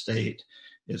altered state.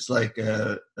 It's like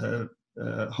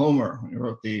Homer, when he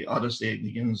wrote the Odyssey, it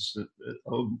begins,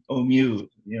 O Muse,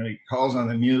 he calls on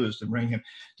the muse to bring him,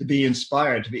 to be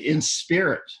inspired, to be in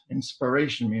spirit.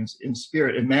 Inspiration means in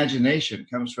spirit. Imagination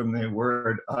comes from the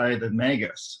word I, the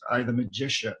magus, I, the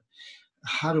magician.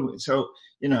 Whenever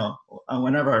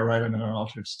I write, I'm in an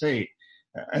altered state.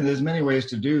 And there's many ways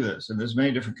to do this. And there's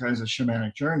many different kinds of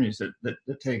shamanic journeys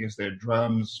that take us there.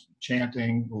 Drums,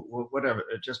 chanting, whatever,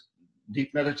 just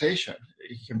deep meditation.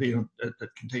 It can be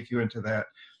that can take you into that.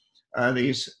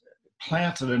 These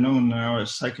plants that are known now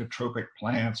as psychotropic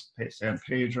plants, San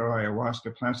Pedro,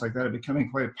 ayahuasca, plants like that are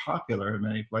becoming quite popular in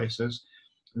many places.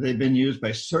 They've been used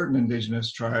by certain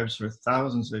indigenous tribes for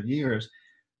thousands of years.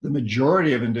 The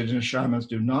majority of indigenous shamans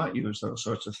do not use those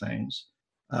sorts of things.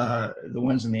 The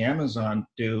ones in the Amazon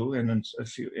do, and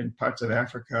in parts of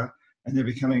Africa, and they're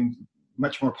becoming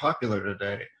much more popular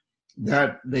today.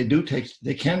 That they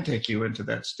can take you into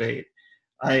that state.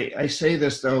 I say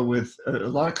this though with a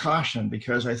lot of caution,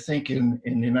 because I think in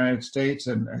the United States,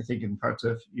 and I think in parts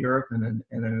of Europe and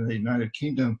in the United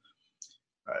Kingdom,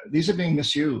 these are being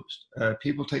misused.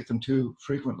 People take them too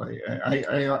frequently.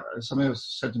 Somebody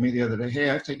said to me the other day, "Hey,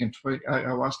 I've taken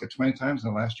ayahuasca 20 times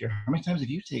in the last year. How many times have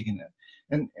you taken it?"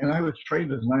 And I was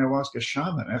trained as an ayahuasca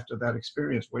shaman after that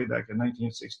experience way back in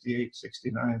 1968,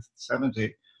 69,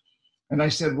 70. And I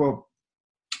said, well,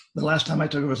 the last time I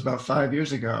took it was about 5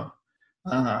 years ago.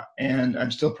 And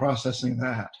I'm still processing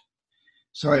that.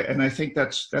 So, and I think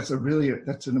that's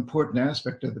an important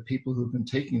aspect of the people who've been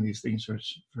taking these things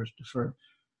for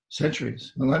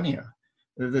centuries, millennia,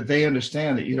 that they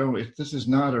understand that this is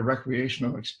not a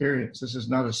recreational experience. This is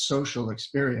not a social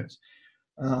experience.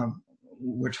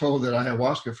 We're told that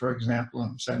ayahuasca, for example,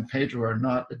 and San Pedro are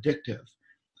not addictive.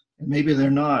 And maybe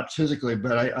they're not physically,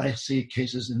 but I see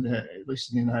cases at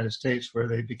least in the United States, where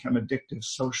they become addictive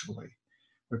socially,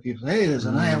 where people say, hey, there's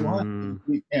an ayahuasca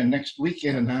weekend next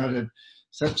weekend out at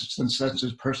such and such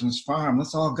a person's farm.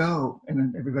 Let's all go. And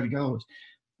then everybody goes.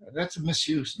 That's a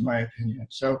misuse, in my opinion.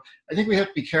 So I think we have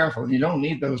to be careful. You don't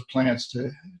need those plants to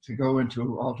go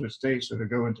into altered states or to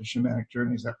go into shamanic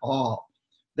journeys at all.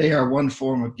 They are one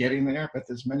form of getting there, but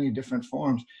there's many different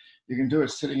forms. You can do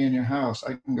it sitting in your house.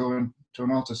 I can go into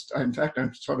an altered state. In fact,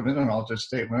 I'm sort of in an altered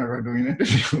state whenever I'm doing an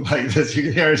interview like this. You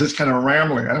can hear it's just kind of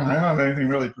rambling. I don't have anything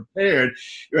really prepared.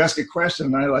 You ask a question,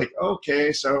 and I like,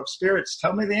 okay, so spirits,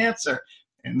 tell me the answer.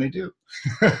 And they do.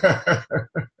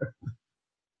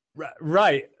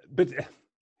 Right.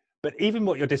 But even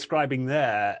what you're describing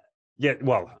there,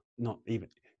 not even.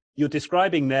 You're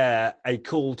describing there a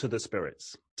call to the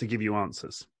spirits to give you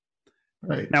answers.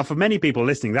 Right. Now, for many people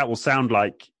listening, that will sound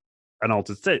like an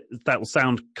altered state. That will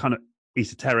sound kind of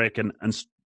esoteric and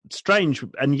strange,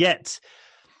 and yet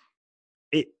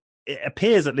it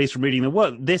appears, at least from reading the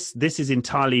work, this is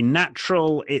entirely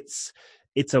natural. It's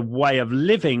a way of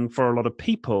living for a lot of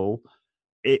people.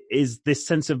 It is this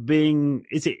sense of being.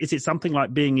 Is it something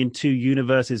like being in two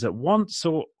universes at once,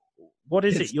 or what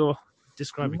is it you're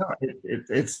describing? No,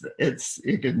 it's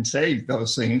you can say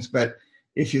those things, but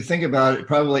if you think about it,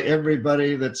 probably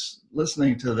everybody that's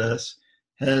listening to this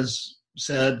has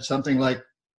said something like,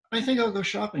 I think I'll go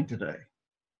shopping today.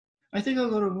 I think I'll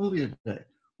go to a movie today.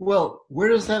 Well, where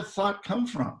does that thought come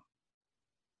from?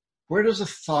 Where does a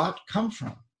thought come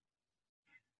from?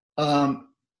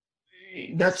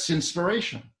 That's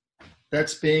inspiration.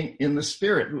 That's being in the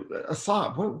spirit. A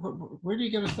thought. Where do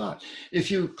you get a thought?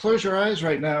 If you close your eyes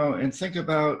right now and think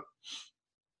about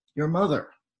your mother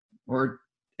or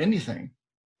anything,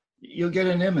 you'll get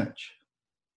an image.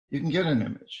 You can get an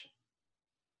image.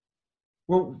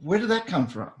 Well, where did that come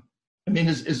from? I mean,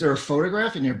 is there a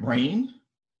photograph in your brain?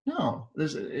 No.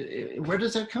 Where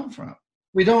does that come from?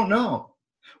 We don't know.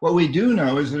 What we do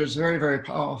know is that it's very, very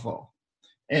powerful,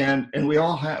 and we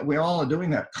all are doing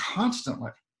that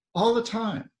constantly, all the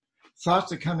time.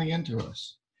 Thoughts are coming into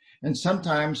us, and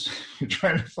sometimes you're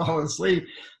trying to fall asleep.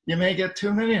 You may get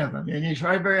too many of them, and you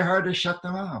try very hard to shut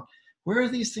them out. Where are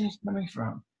these things coming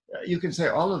from? You can say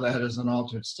all of that is an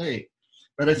altered state.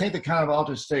 But I think the kind of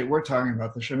altered state we're talking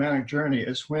about, the shamanic journey,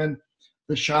 is when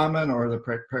the shaman or the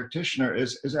practitioner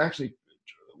is actually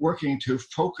working to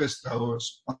focus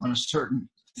those on a certain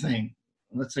thing,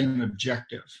 let's say an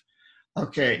objective.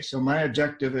 Okay, so my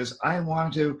objective is I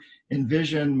want to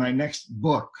envision my next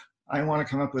book. I want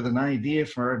to come up with an idea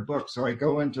for a book. So I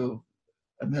go into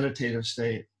a meditative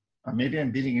state, or maybe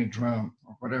I'm beating a drum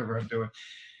or whatever I'm doing.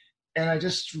 And I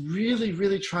just really,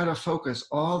 really try to focus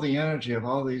all the energy of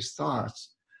all these thoughts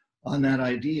on that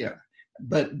idea.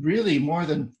 But really, more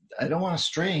than, I don't want to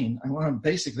strain, I want to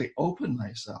basically open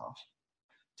myself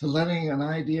to letting an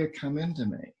idea come into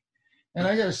me. And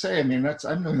I got to say, I mean,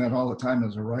 I'm doing that all the time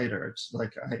as a writer. It's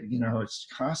like, it's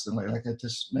constantly, like I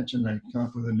just mentioned, I come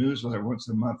up with a newsletter once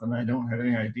a month, and I don't have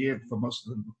any idea for most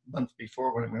of the month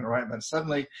before what I'm going to write. But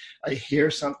suddenly I hear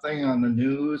something on the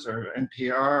news or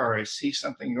NPR, or I see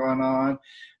something going on,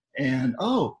 and,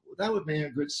 oh, that would be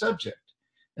a good subject.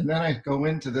 And then I go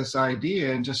into this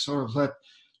idea and just sort of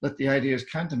let the ideas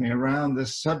come to me around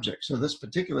this subject. So this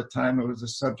particular time, it was the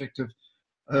subject of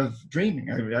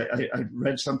dreaming. I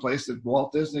read someplace that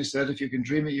Walt Disney said, if you can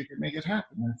dream it, you can make it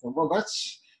happen. And I thought, well,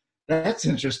 that's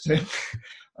interesting.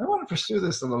 I want to pursue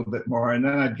this a little bit more. And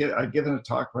then I'd given a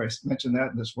talk where I mentioned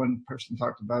that, and this one person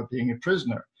talked about being a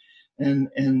prisoner, and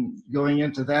going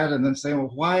into that, and then saying,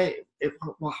 well,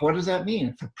 what does that mean?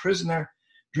 If a prisoner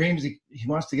dreams he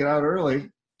wants to get out early,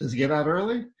 does he get out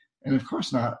early? And of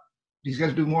course not. He's got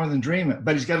to do more than dream it,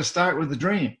 but he's got to start with the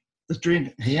dream. This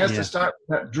dream, he has to start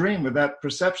with that dream, with that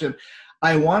perception.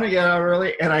 I want to get out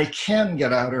early, and I can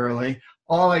get out early.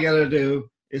 All I got to do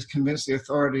is convince the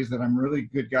authorities that I'm a really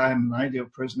good guy, I'm an ideal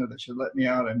prisoner that should let me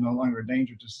out, I'm no longer a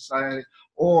danger to society,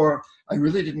 or I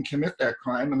really didn't commit that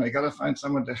crime and I got to find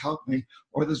someone to help me,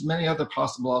 or there's many other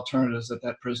possible alternatives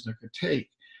that prisoner could take.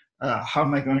 How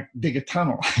am I going to dig a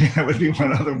tunnel? That would be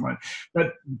one other one.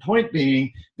 But the point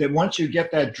being that once you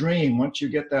get that dream, once you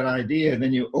get that idea,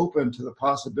 then you open to the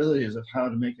possibilities of how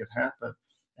to make it happen,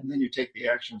 and then you take the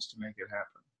actions to make it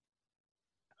happen.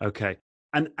 Okay,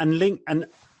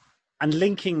 and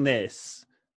linking this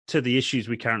to the issues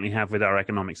we currently have with our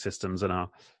economic systems and our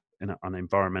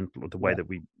environmental, the way that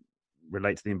we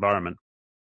relate to the environment.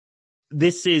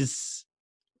 This is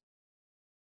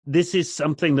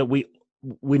something that we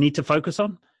need to focus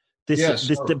on.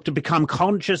 To become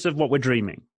conscious of what we're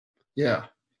dreaming. Yeah.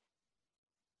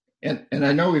 And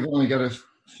I know we've only got a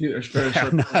few very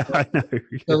short. I know.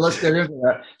 So let's get into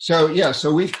that.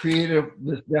 So we've created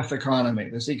this death economy,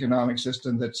 this economic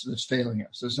system that's failing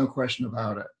us. There's no question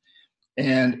about it.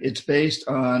 And it's based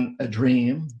on a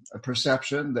dream, a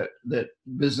perception that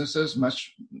businesses must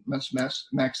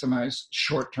maximize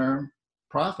short-term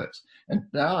profits. And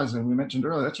now, as we mentioned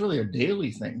earlier, that's really a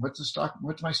daily thing.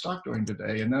 What's my stock doing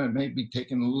today? And then it may be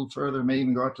taken a little further, may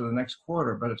even go out to the next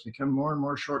quarter, but it's become more and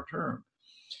more short-term.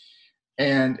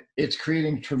 And it's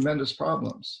creating tremendous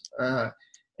problems.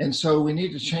 And so we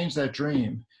need to change that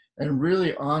dream and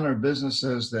really honor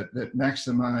businesses that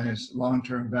maximize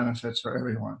long-term benefits for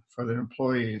everyone, for their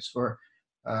employees, for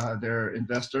their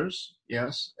investors,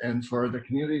 yes, and for the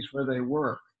communities where they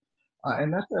work.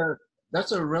 And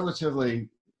that's a relatively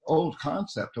old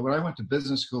concept. When I went to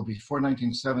business school before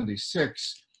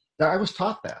 1976, I was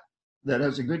taught that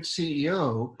as a good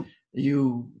CEO,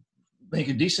 you make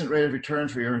a decent rate of return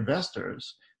for your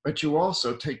investors, but you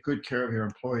also take good care of your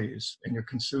employees and your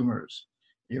consumers,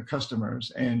 your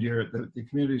customers, and the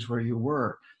communities where you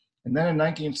work. And then in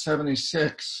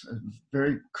 1976, a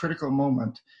very critical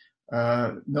moment,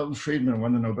 Milton Friedman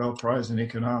won the Nobel Prize in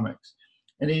economics.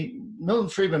 And Milton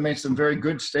Friedman made some very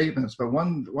good statements, but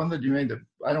one that you made that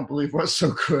I don't believe was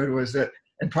so good was that,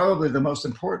 and probably the most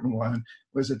important one,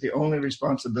 was that the only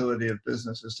responsibility of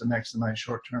business is to maximize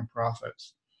short-term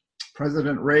profits.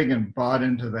 President Reagan bought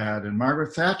into that, and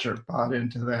Margaret Thatcher bought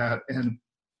into that, and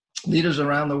leaders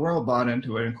around the world bought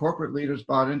into it, and corporate leaders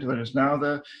bought into it. It's now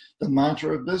the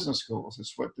mantra of business schools.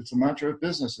 It's the mantra of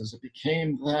businesses. It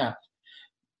became that.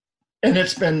 And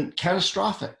it's been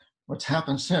catastrophic, what's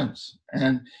happened since.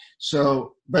 And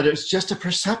so, but it's just a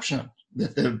perception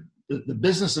that the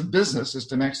business of business is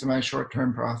to maximize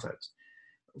short-term profits.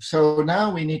 So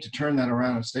now we need to turn that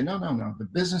around and say, no. The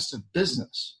business of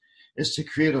business is to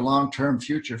create a long-term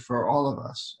future for all of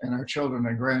us and our children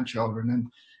and grandchildren.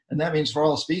 And that means for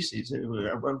all species.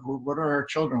 What are our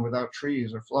children without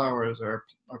trees or flowers or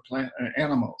plant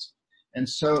animals? And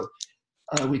so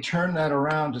we turn that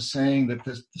around to saying that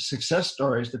the success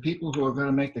stories, the people who are going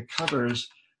to make the covers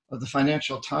of the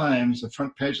Financial Times, the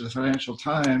front page of the Financial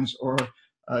Times, or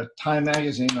Time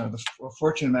Magazine or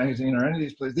Fortune Magazine or any of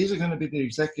these places, these are going to be the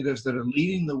executives that are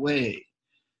leading the way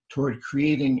toward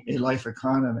creating a life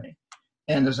economy.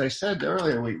 And as I said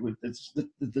earlier,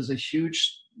 there's a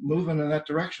huge movement in that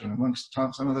direction amongst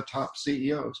some of the top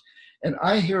CEOs. And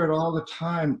I hear it all the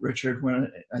time, Richard, when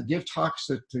I give talks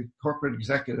to corporate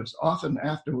executives, often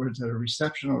afterwards at a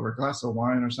reception over a glass of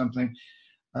wine or something.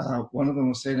 One of them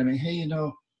will say to me, hey,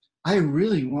 I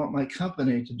really want my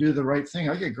company to do the right thing.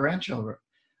 I get grandchildren.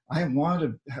 I want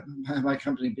to have my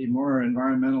company be more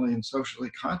environmentally and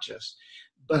socially conscious.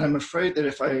 But I'm afraid that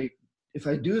if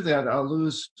I do that, I'll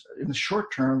lose, in the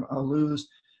short term, I'll lose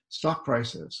stock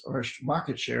prices or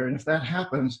market share. And if that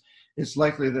happens, it's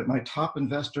likely that my top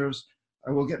investors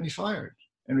will get me fired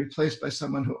and replaced by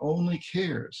someone who only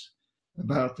cares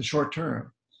about the short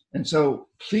term. And so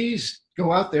please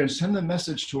go out there and send a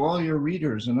message to all your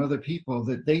readers and other people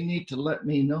that they need to let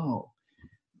me know.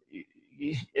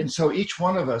 And so each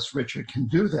one of us, Richard, can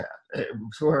do that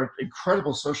through our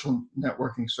incredible social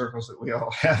networking circles that we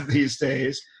all have these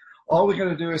days. All we got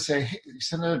to do is say, hey,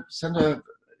 send a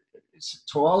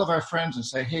to all of our friends and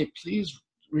say, hey, please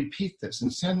repeat this,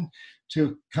 and send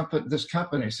to this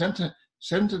company, send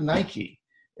to Nike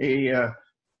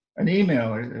an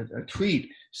email or a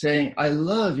tweet saying, I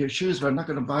love your shoes, but I'm not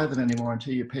going to buy them anymore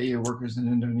until you pay your workers in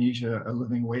Indonesia a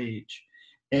living wage.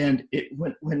 And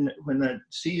when the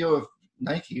CEO of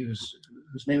Nike, whose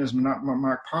name is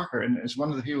Mark Parker, and is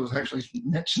one of the people who's actually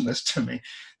mentioned this to me,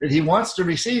 that he wants to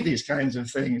receive these kinds of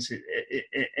things,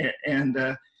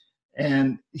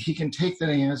 and he can take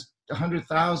that. He has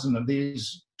 100,000 of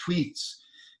these tweets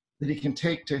that he can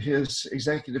take to his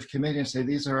executive committee and say,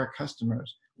 these are our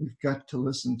customers. We've got to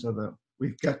listen to them.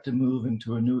 We've got to move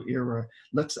into a new era.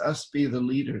 Let's us be the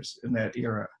leaders in that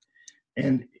era.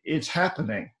 And it's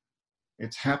happening.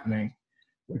 It's happening,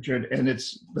 Richard.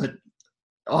 But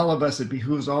all of us, it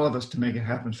behooves all of us to make it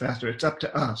happen faster. It's up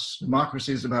to us.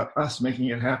 Democracy is about us making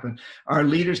it happen. Our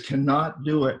leaders cannot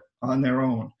do it on their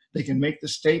own. They can make the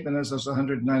statement as those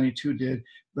 192 did,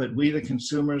 but we, the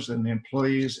consumers and the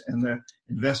employees and the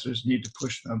investors, need to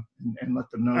push them and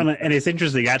let them know. And it's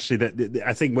interesting, actually, that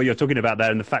I think what you're talking about there,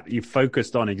 and the fact that you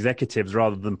focused on executives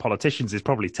rather than politicians, is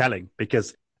probably telling,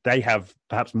 because they have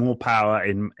perhaps more power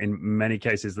in many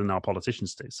cases than our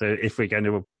politicians do. So if we're going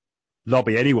to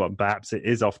lobby anyone, perhaps it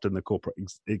is often the corporate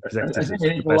executives I as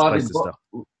think the best place to start.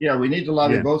 Yeah, we need to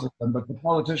lobby both of them, but the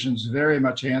politicians very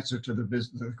much answer to the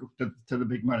business, to the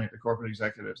big money, the corporate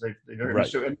executives. They very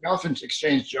much do, and they often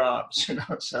exchange jobs.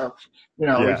 So we've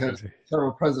had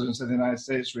several presidents of the United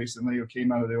States recently who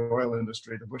came out of the oil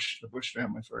industry, the Bush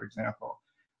family, for example,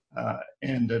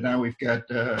 and now we've got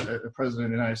a president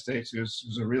of the United States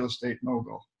who's a real estate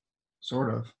mogul,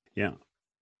 sort of. Yeah.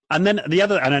 And then the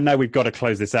other, and I know we've got to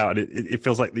close this out. It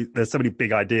feels like there's so many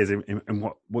big ideas in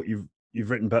what you've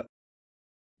written. But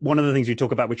one of the things you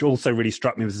talk about, which also really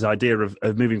struck me, was this idea of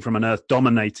moving from an Earth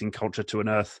dominating culture to an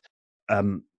Earth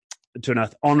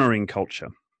honoring culture.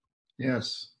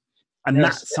 Yes, and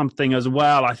that's something as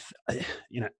well.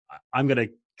 I'm going to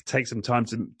take some time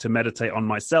to meditate on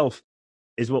myself.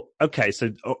 So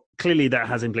clearly that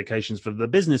has implications for the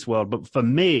business world, but for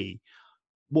me,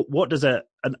 what does an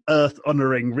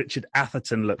Earth-honoring Richard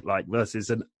Atherton look like versus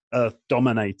an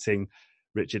Earth-dominating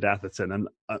Richard Atherton? And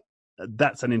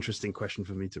that's an interesting question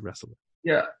for me to wrestle with.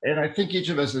 Yeah, and I think each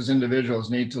of us as individuals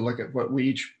need to look at what we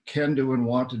each can do and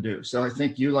want to do. So I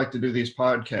think you like to do these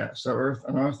podcasts. So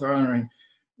an Earth-honoring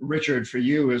Richard, for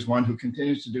you, is one who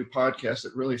continues to do podcasts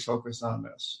that really focus on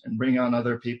this and bring on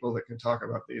other people that can talk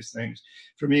about these things.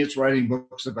 For me, it's writing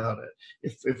books about it.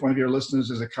 If one of your listeners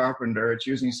is a carpenter, it's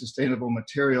using sustainable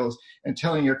materials and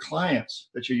telling your clients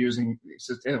that you're using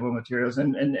sustainable materials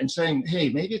and saying, hey,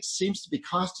 maybe it seems to be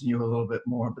costing you a little bit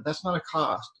more, but that's not a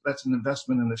cost. That's an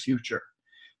investment in the future.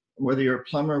 Whether you're a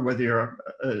plumber, whether you're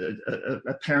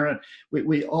a parent,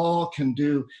 we all can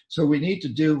do. So we need to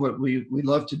do what we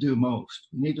love to do most.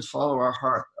 We need to follow our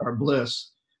heart, our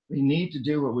bliss. We need to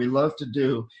do what we love to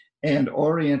do and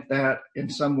orient that in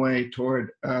some way toward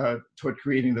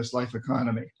creating this life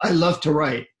economy. I love to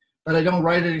write, but I don't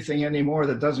write anything anymore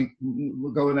that doesn't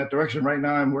go in that direction. Right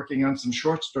now I'm working on some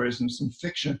short stories and some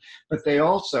fiction, but they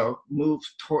also move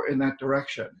in that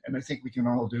direction. And I think we can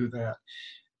all do that.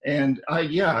 And I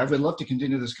would love to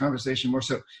continue this conversation more.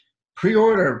 So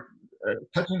pre-order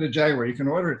Touching the Jaguar. You can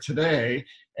order it today,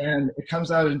 and it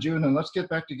comes out in June. And let's get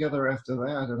back together after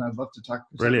that. And I'd love to talk.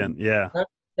 Brilliant, yeah.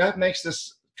 That makes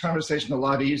this conversation a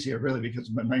lot easier, really,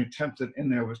 because my attempt in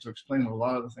there was to explain a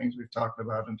lot of the things we've talked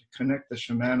about and to connect the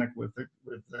shamanic with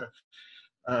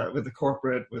the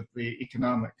corporate, with the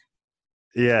economic.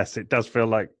 Yes, it does feel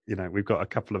like, we've got a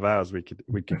couple of hours we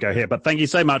could go here. But thank you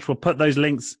so much. We'll put those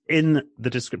links in the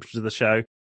description of the show.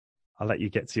 I'll let you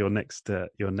get to your next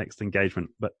engagement.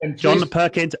 But John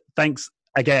Perkins, thanks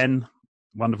again.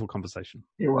 Wonderful conversation.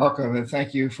 You're welcome, and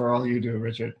thank you for all you do,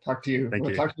 Richard. Talk to you.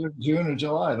 We'll talk to you in June or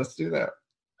July. Let's do that.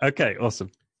 Okay,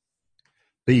 awesome.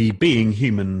 The Being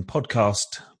Human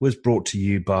podcast was brought to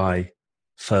you by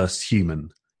First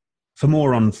Human. For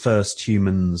more on First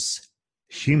Human's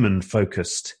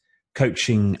human-focused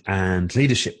coaching and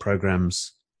leadership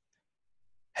programs,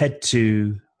 head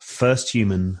to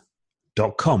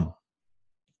firsthuman.com.